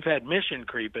we've had mission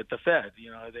creep at the Fed.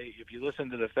 If you listen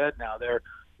to the Fed now,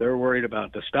 they're worried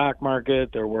about the stock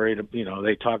market. They're worried,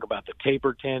 they talk about the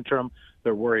taper tantrum.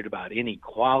 They're worried about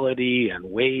inequality and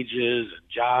wages and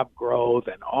job growth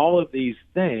and all of these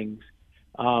things.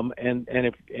 And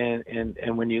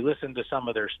when you listen to some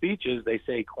of their speeches, they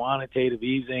say quantitative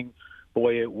easing,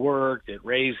 boy, it worked. It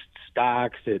raised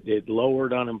stocks. It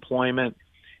lowered unemployment.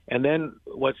 And then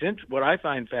what I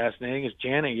find fascinating is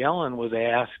Janet Yellen was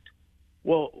asked,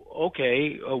 well,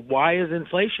 okay, why is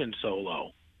inflation so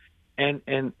low? And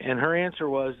her answer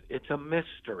was, it's a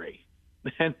mystery.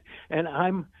 And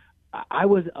I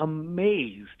was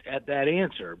amazed at that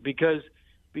answer because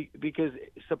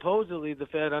supposedly the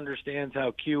Fed understands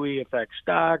how QE affects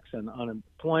stocks and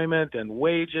unemployment and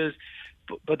wages,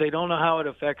 but they don't know how it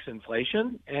affects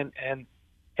inflation. And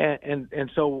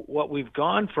so what we've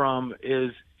gone from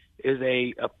is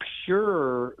a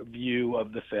pure view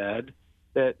of the Fed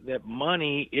that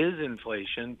money is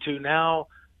inflation to now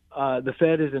the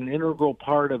Fed is an integral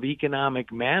part of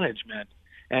economic management.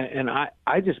 And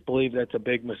I just believe that's a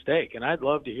big mistake. And I'd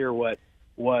love to hear I'd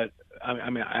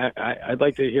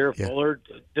like to hear if Bullard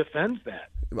defends that.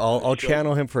 I'll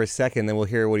channel him for a second, then we'll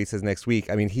hear what he says next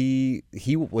week. I mean, he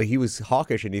was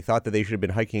hawkish, and he thought that they should have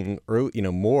been hiking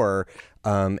more,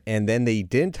 and then they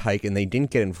didn't hike, and they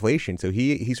didn't get inflation. So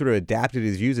he sort of adapted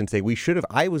his views and say we should have.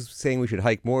 I was saying we should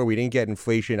hike more. We didn't get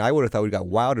inflation. I would have thought we got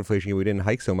wild inflation if we didn't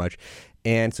hike so much.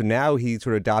 And so now he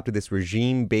sort of adopted this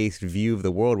regime-based view of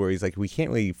the world where he's like, we can't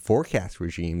really forecast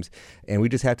regimes, and we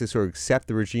just have to sort of accept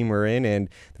the regime we're in, and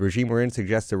the regime we're in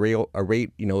suggests a rate,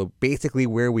 basically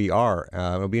where we are.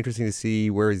 It'll be interesting to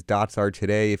see where his dots are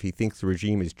today, if he thinks the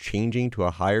regime is changing to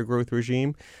a higher growth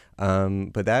regime.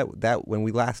 But that when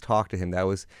we last talked to him, that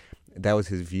was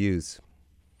his views.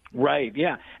 Right.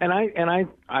 Yeah. And I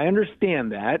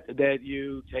understand that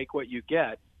you take what you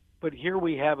get. But here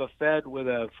we have a Fed with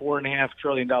a $4.5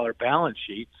 trillion balance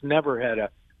sheet. It's never had a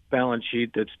balance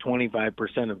sheet that's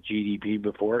 25% of GDP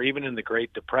before, even in the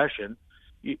Great Depression.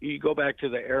 You go back to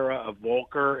the era of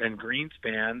Volcker and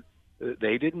Greenspan,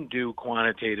 they didn't do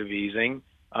quantitative easing.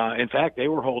 In fact, they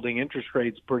were holding interest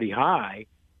rates pretty high,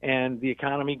 and the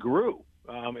economy grew.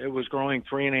 It was growing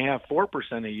 3.5%,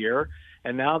 4% a year,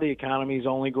 and now the economy is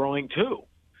only growing 2%.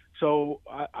 So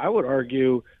I would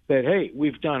argue that, hey,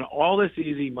 we've done all this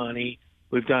easy money.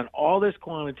 We've done all this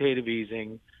quantitative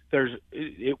easing. The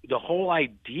whole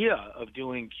idea of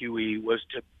doing QE was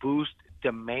to boost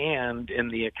demand in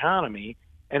the economy,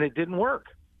 and it didn't work.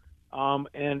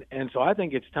 And so I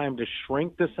think it's time to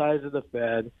shrink the size of the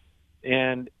Fed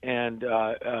and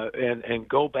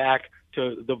go back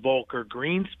to the Volcker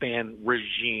Greenspan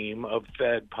regime of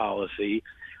Fed policy.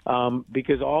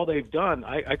 Because all they've done,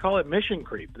 I call it mission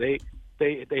creep. They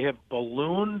have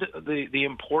ballooned the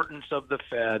importance of the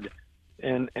Fed,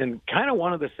 and kind of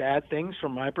one of the sad things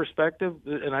from my perspective,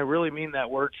 and I really mean that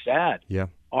word sad. Yeah.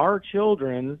 Our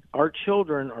children are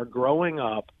growing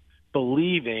up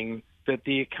believing that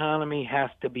the economy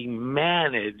has to be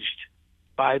managed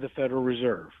by the Federal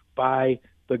Reserve, by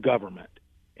the government.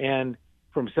 And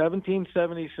from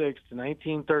 1776 to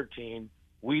 1913,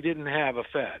 we didn't have a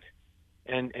Fed.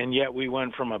 And yet we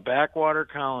went from a backwater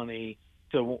colony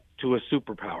to a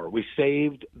superpower. We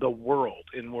saved the world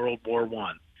in World War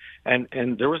I.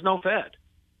 And there was no Fed.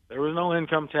 There was no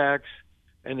income tax.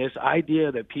 And this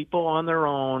idea that people on their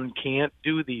own can't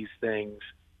do these things,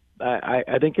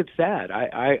 I think it's sad.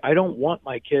 I don't want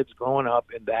my kids growing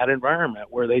up in that environment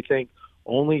where they think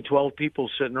only 12 people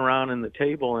sitting around in the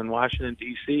table in Washington,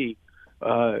 D.C.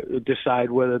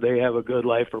 Decide whether they have a good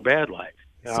life or bad life.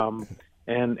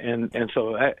 And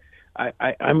so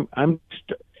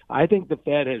I think the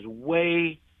Fed has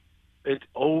it's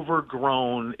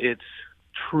overgrown its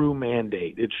true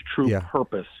mandate, its true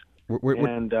purpose.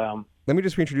 Let me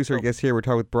just reintroduce our guest here. We're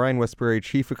talking with Brian Wesbury,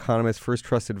 Chief Economist, First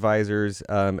Trust Advisors,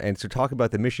 and to talk about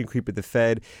the mission creep at the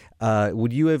Fed.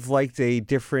 Would you have liked a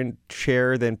different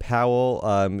chair than Powell?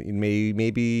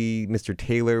 Maybe Mr.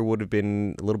 Taylor would have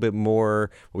been a little bit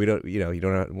more. You don't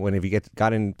know when if he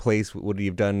got in place, would he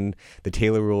have done the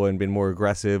Taylor rule and been more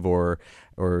aggressive or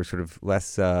sort of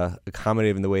less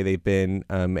accommodative in the way they've been?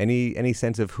 Any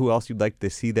sense of who else you'd like to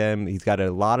see them? He's got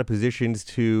a lot of positions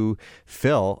to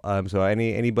fill. So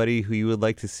anybody who you would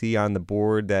like to see on the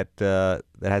board that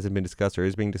hasn't been discussed or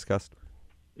is being discussed?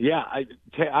 Yeah,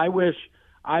 I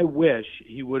wish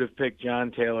he would have picked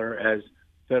John Taylor as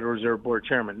Federal Reserve Board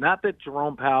Chairman. Not that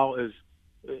Jerome Powell is.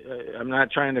 I'm not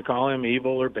trying to call him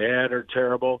evil or bad or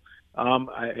terrible.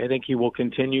 I think he will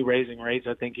continue raising rates.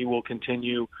 I think he will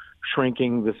continue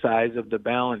shrinking the size of the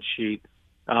balance sheet.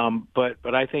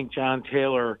 But I think John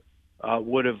Taylor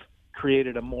would have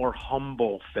created a more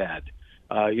humble Fed.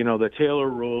 The Taylor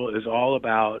rule is all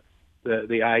about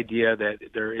the idea that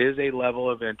there is a level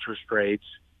of interest rates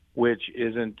which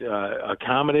isn't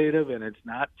accommodative and it's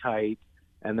not tight,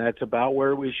 and that's about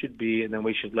where we should be, and then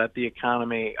we should let the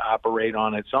economy operate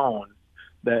on its own.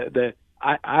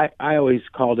 I always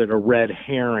called it a red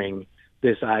herring,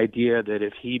 this idea that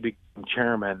if he became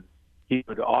chairman, he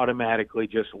would automatically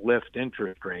just lift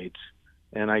interest rates.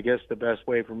 And I guess the best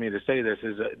way for me to say this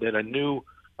is that a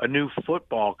new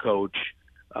football coach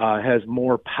has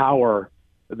more power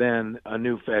than a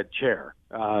new Fed chair.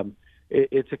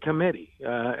 it's a committee,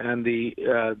 and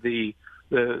the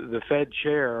Fed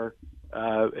chair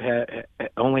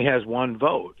only has one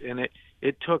vote, and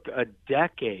it took a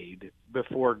decade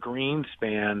before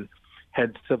Greenspan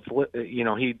had,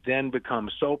 he'd then become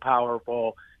so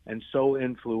powerful and so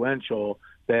influential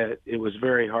that it was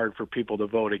very hard for people to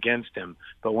vote against him.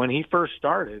 But when he first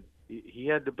started, he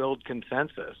had to build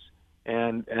consensus,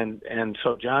 and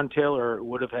so John Taylor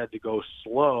would have had to go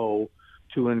slow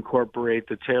to incorporate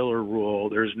the Taylor rule.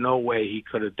 There's no way he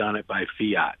could have done it by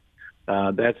fiat.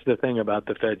 That's the thing about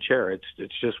the Fed chair.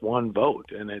 It's just one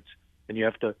vote, and you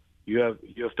have to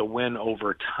win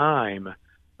over time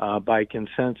by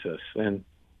consensus. And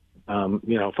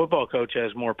football coach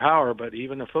has more power, but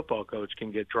even a football coach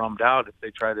can get drummed out if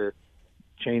they try to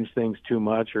change things too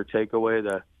much or take away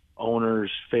the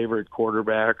owner's favorite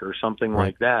quarterback or something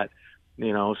like that.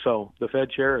 So the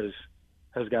Fed chair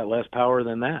has got less power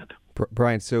than that.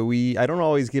 Brian, so I don't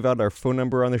always give out our phone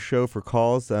number on the show for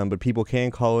calls, but people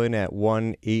can call in at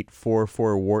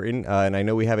 1-844-WHARTON. And I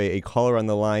know we have a caller on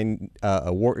the line,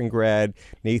 a Wharton grad,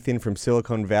 Nathan from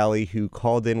Silicon Valley, who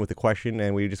called in with a question,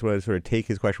 and we just wanted to sort of take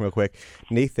his question real quick.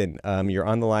 Nathan, you're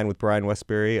on the line with Brian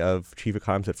Wesbury of Chief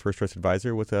Economist at First Trust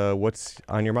Advisor. What's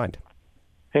on your mind?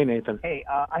 Hey, Nathan. Hey,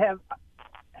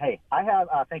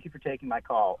 thank you for taking my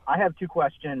call. I have two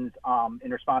questions in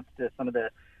response to some of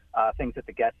the things that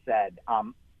the guest said.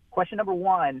 Question number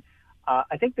one,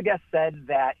 I think the guest said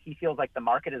that he feels like the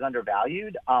market is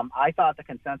undervalued. I thought the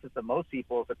consensus of most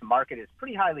people is that the market is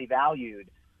pretty highly valued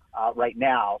right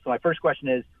now. So my first question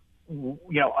is,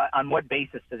 on what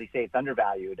basis does he say it's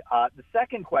undervalued? The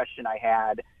second question I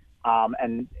had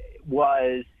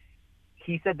was,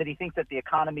 he said that he thinks that the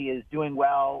economy is doing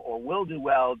well or will do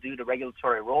well due to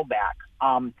regulatory rollback.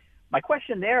 My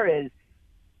question there is,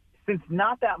 since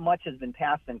not that much has been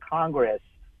passed in Congress,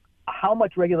 how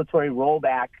much regulatory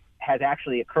rollback has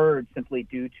actually occurred simply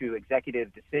due to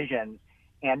executive decisions?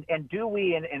 And do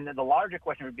we, and the larger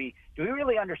question would be, do we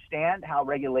really understand how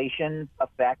regulations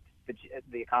affect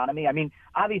the economy? I mean,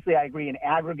 obviously I agree in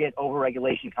aggregate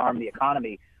overregulation can harm the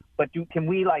economy, but can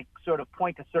we sort of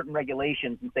point to certain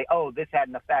regulations and say, oh, this had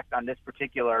an effect on this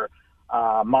particular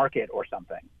market or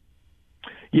something?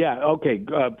 Yeah, okay,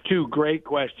 two great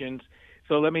questions.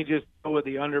 So let me just go with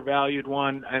the undervalued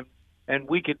one, and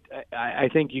I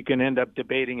think you can end up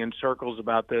debating in circles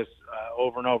about this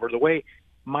over and over. The way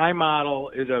my model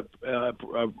is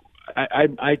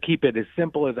I keep it as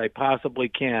simple as I possibly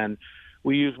can.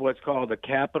 We use what's called a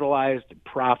capitalized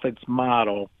profits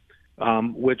model,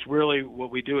 which really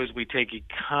what we do is we take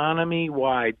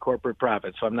economy-wide corporate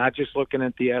profits. So I'm not just looking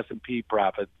at the S&P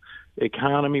profits.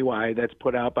 Economy-wide, that's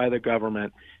put out by the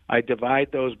government. I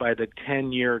divide those by the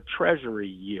 10-year Treasury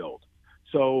yield.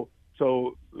 So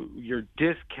you're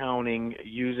discounting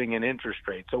using an interest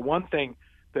rate. So one thing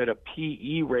that a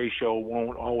PE ratio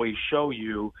won't always show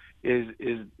you is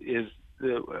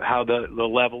how the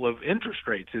level of interest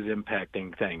rates is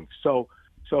impacting things. So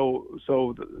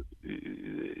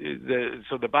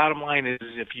the bottom line is,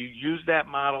 if you use that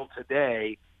model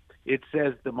today, it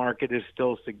says the market is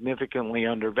still significantly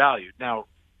undervalued. Now,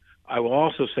 I will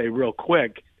also say real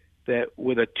quick that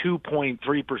with a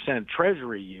 2.3%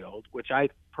 Treasury yield, which I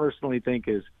personally think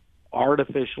is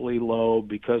artificially low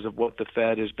because of what the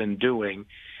Fed has been doing,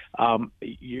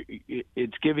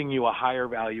 it's giving you a higher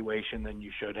valuation than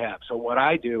you should have. So what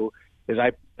I do is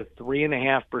I put a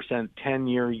 3.5%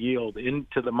 10-year yield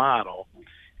into the model,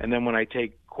 and then when I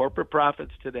take corporate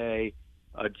profits today,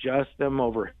 adjust them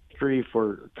over history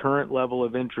for current level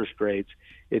of interest rates,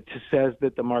 it says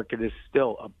that the market is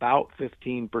still about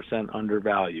 15%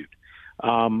 undervalued.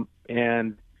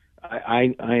 And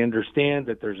I understand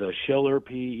that there's a Shiller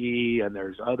PE and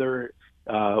there's other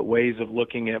ways of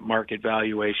looking at market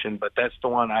valuation, but that's the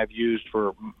one I've used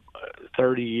for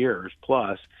 30 years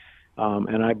plus.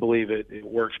 And I believe it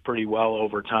works pretty well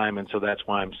over time, and so that's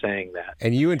why I'm saying that.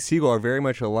 And you and Siegel are very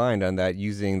much aligned on that,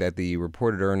 using that the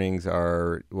reported earnings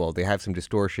are, well, they have some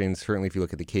distortions, certainly if you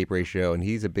look at the CAPE ratio, and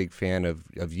he's a big fan of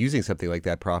using something like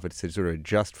that, profits, to sort of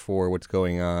adjust for what's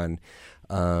going on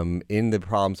in the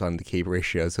problems on the CAPE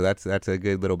ratio. So that's a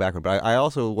good little background. But I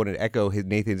also wanted to echo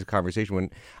Nathan's conversation.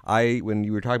 When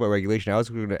you were talking about regulation, I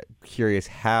was curious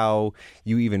how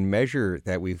you even measure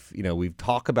that. We've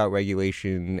talked about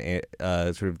regulation,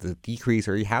 sort of the decrease,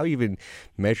 or how you even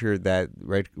measure that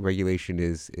regulation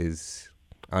is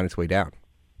on its way down.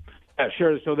 Yeah,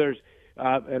 sure. So there's,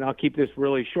 and I'll keep this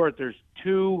really short. There's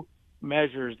two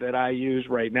measures that I use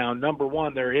right now. Number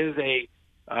one, there is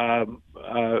I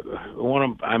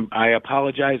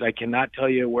apologize. I cannot tell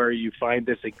you where you find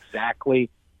this exactly.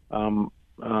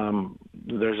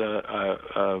 there's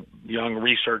a young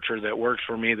researcher that works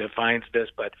for me that finds this,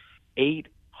 but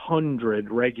 800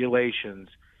 regulations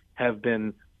have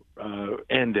been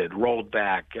ended, rolled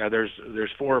back. There's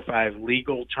 4 or 5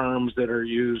 legal terms that are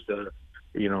used,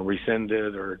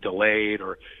 rescinded or delayed,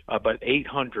 but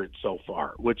 800 so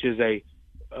far, which is a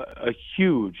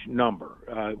huge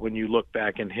number when you look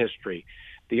back in history.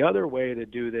 The other way to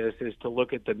do this is to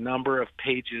look at the number of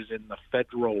pages in the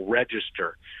Federal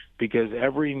Register, because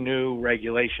every new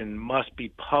regulation must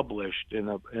be published in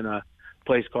a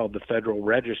place called the Federal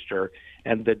Register,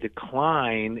 and the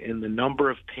decline in the number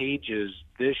of pages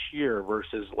this year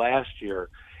versus last year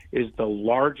is the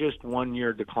largest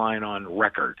one-year decline on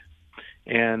record.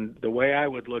 And the way I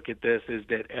would look at this is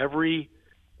that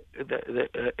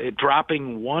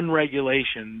dropping one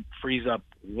regulation frees up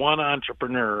one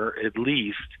entrepreneur at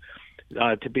least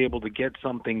to be able to get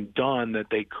something done that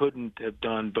they couldn't have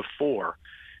done before.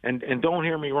 And don't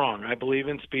hear me wrong. I believe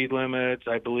in speed limits.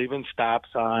 I believe in stop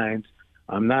signs.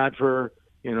 I'm not for,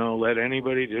 let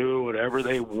anybody do whatever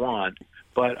they want.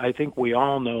 But I think we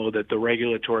all know that the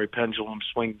regulatory pendulum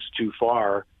swings too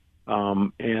far,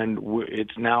 and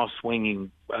it's now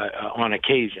swinging on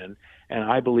occasion, and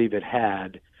I believe it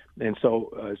had. And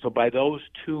so by those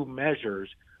two measures,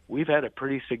 we've had a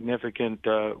pretty significant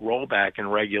rollback in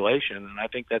regulation, and I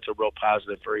think that's a real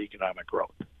positive for economic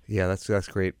growth. Yeah, that's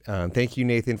great. Thank you,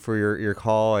 Nathan, for your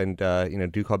call, and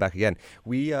do call back again.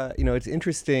 We it's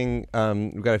interesting.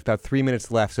 We've got about 3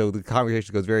 minutes left, so the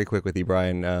conversation goes very quick with you,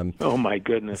 Brian. Oh my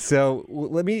goodness! So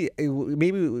we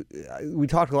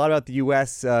talked a lot about the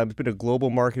U.S. It's been a global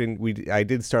market, and I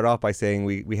did start off by saying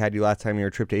we had you last time on your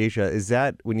trip to Asia. Is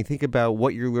that, when you think about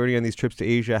what you're learning on these trips to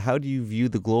Asia, how do you view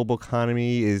the global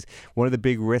economy? Is one of the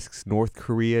big risks North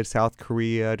Korea, South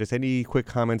Korea? Just any quick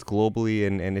comments globally,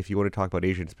 and if you want to talk about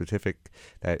Asia specific,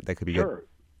 that could be good.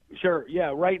 Sure.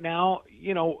 Yeah. Right now,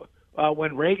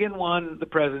 when Reagan won the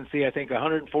presidency, I think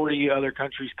 140 other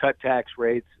countries cut tax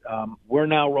rates. We're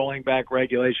now rolling back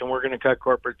regulation. We're going to cut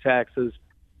corporate taxes.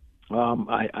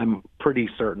 I'm pretty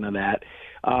certain of that.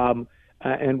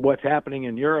 And what's happening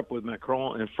in Europe with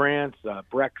Macron and France,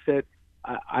 Brexit,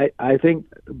 I think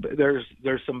there's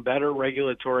some better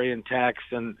regulatory and tax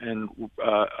and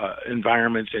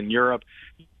environments in Europe.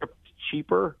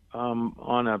 Cheaper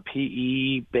on a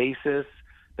PE basis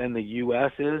than the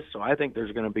U.S. is, so I think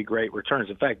there's going to be great returns.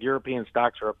 In fact, European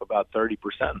stocks are up about 30%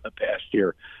 in the past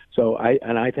year. So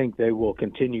I think they will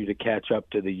continue to catch up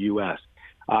to the U.S.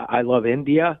 I love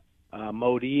India.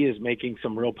 Modi is making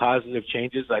some real positive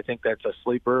changes. I think that's a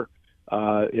sleeper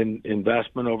in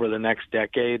investment over the next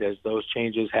decade as those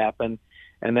changes happen.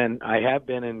 And then I have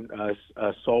been in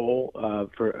Seoul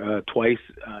for twice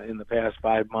in the past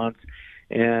 5 months,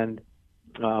 and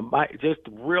just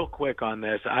real quick on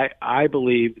this, I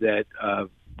believe that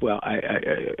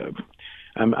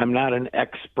I'm not an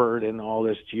expert in all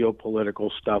this geopolitical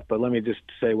stuff, but let me just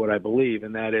say what I believe,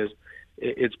 and that is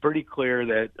it's pretty clear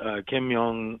that Kim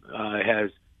Jong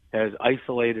has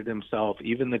isolated himself.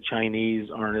 Even the Chinese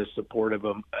aren't as supportive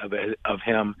of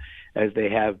him as they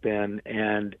have been,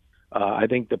 and I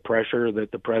think the pressure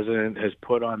that the president has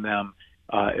put on them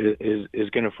is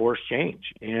going to force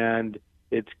change, and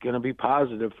it's going to be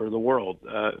positive for the world.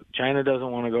 China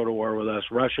doesn't want to go to war with us.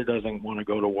 Russia doesn't want to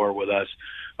go to war with us.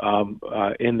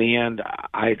 In the end,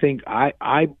 I think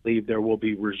I believe there will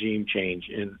be regime change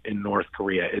in North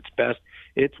Korea.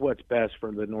 It's what's best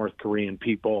for the North Korean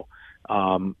people.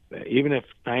 Even if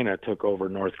China took over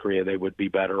North Korea, they would be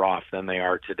better off than they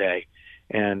are today.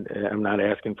 And I'm not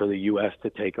asking for the U.S. to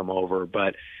take them over,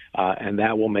 but and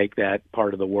that will make that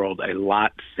part of the world a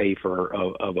lot safer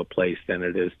of a place than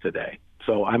it is today.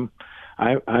 So I'm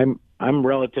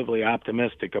relatively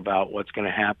optimistic about what's going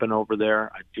to happen over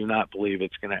there. I do not believe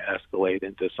it's going to escalate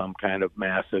into some kind of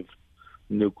massive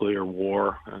nuclear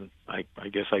war, and I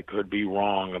guess I could be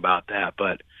wrong about that,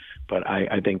 but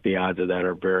I think the odds of that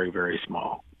are very, very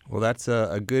small. Well, that's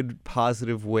a good,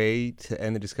 positive way to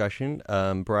end the discussion.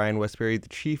 Brian Wesbury, the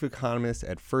chief economist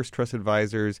at First Trust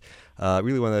Advisors,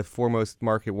 really one of the foremost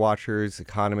market watchers,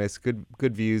 economists, good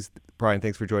views. Brian,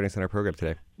 thanks for joining us on our program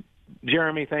today.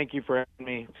 Jeremy, thank you for having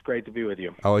me. It's great to be with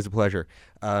you. Always a pleasure.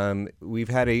 We've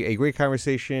had a great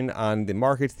conversation on the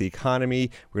markets, the economy.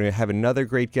 We're going to have another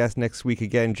great guest next week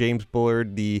again, James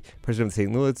Bullard, the president of the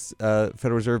St. Louis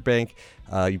Federal Reserve Bank.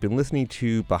 You've been listening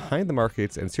to Behind the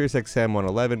Markets and SiriusXM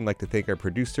 111. I'd like to thank our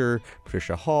producer,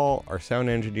 Patricia Hall, our sound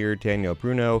engineer, Danielle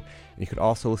Bruno. And you could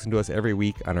also listen to us every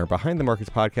week on our Behind the Markets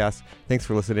podcast. Thanks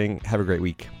for listening. Have a great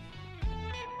week.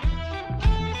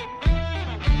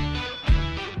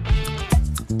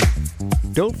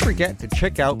 Don't forget to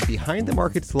check out Behind the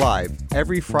Markets Live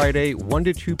every Friday, 1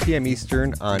 to 2 p.m.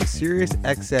 Eastern on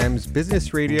SiriusXM's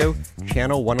Business Radio,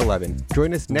 Channel 111.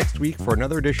 Join us next week for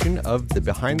another edition of the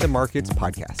Behind the Markets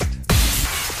podcast.